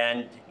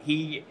 And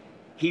he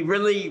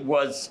really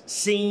was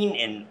seen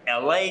in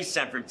L.A.,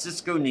 San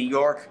Francisco, New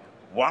York,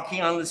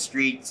 walking on the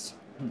streets,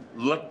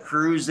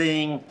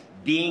 cruising,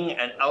 being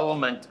an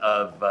element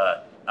of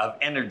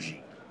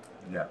energy.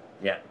 Yeah.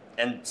 Yeah,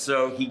 and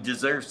so he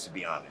deserves to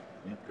be honored.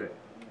 Yeah, great.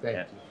 Thank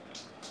Yeah. you.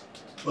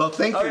 Well,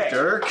 thank you, Okay.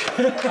 Dirk.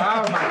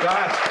 Oh my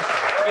gosh.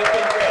 You've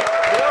been great.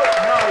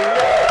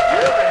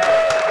 You've been great.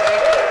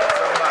 Thank you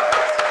so much.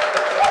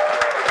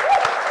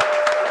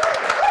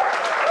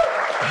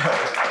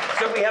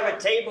 So we have a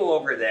table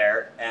over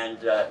there, and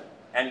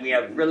we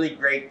have really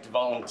great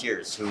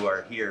volunteers who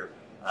are here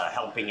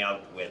helping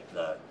out with.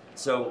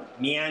 So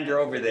meander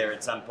over there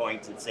at some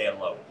point and say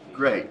hello.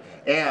 Great.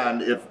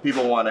 And if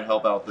people want to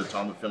help out the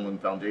Tom of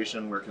Finland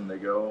Foundation, where can they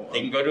go?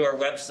 They can go to our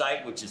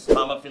website, which is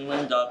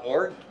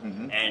tomafinland.org,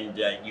 Mhm. and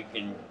you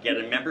can get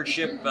a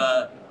membership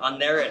on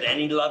there at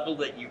any level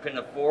that you can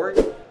afford,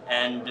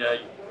 and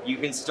you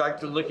can start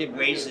to look at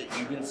ways that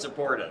you can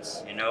support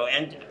us, you know,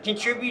 and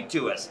contribute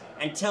to us,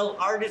 and tell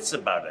artists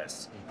about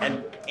us,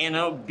 and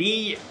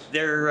be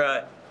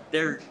their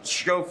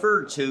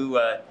chauffeur to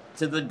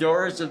the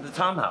doors of the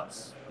Tom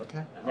House.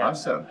 Okay. Yeah.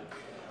 Awesome.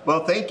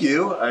 Well, thank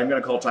you. I'm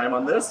going to call time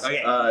on this.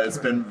 Okay. It's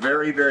been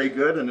very, very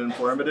good and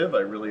informative.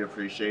 I really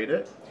appreciate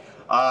it.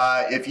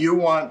 If you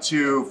want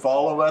to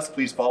follow us,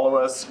 please follow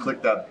us.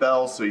 Click that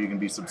bell so you can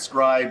be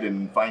subscribed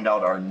and find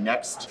out our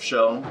next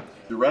show.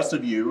 The rest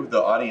of you,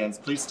 the audience,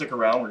 please stick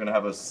around. We're going to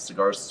have a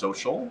cigar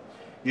social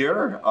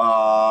here.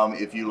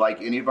 If you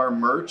like any of our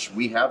merch,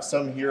 we have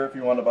some here if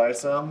you want to buy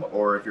some.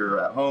 Or if you're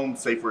at home,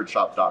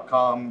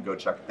 safewordshop.com. Go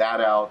check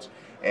that out.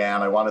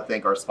 And I want to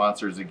thank our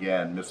sponsors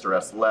again, Mr.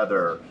 S.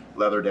 Leather,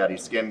 Leather Daddy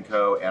Skin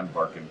Co., and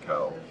Bark &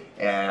 Co.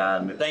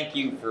 And Thank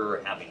you for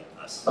having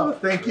us. oh,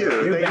 thank you.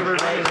 You've Thank you been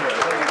for being great. here.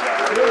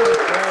 Thank you,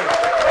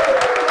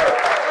 guys.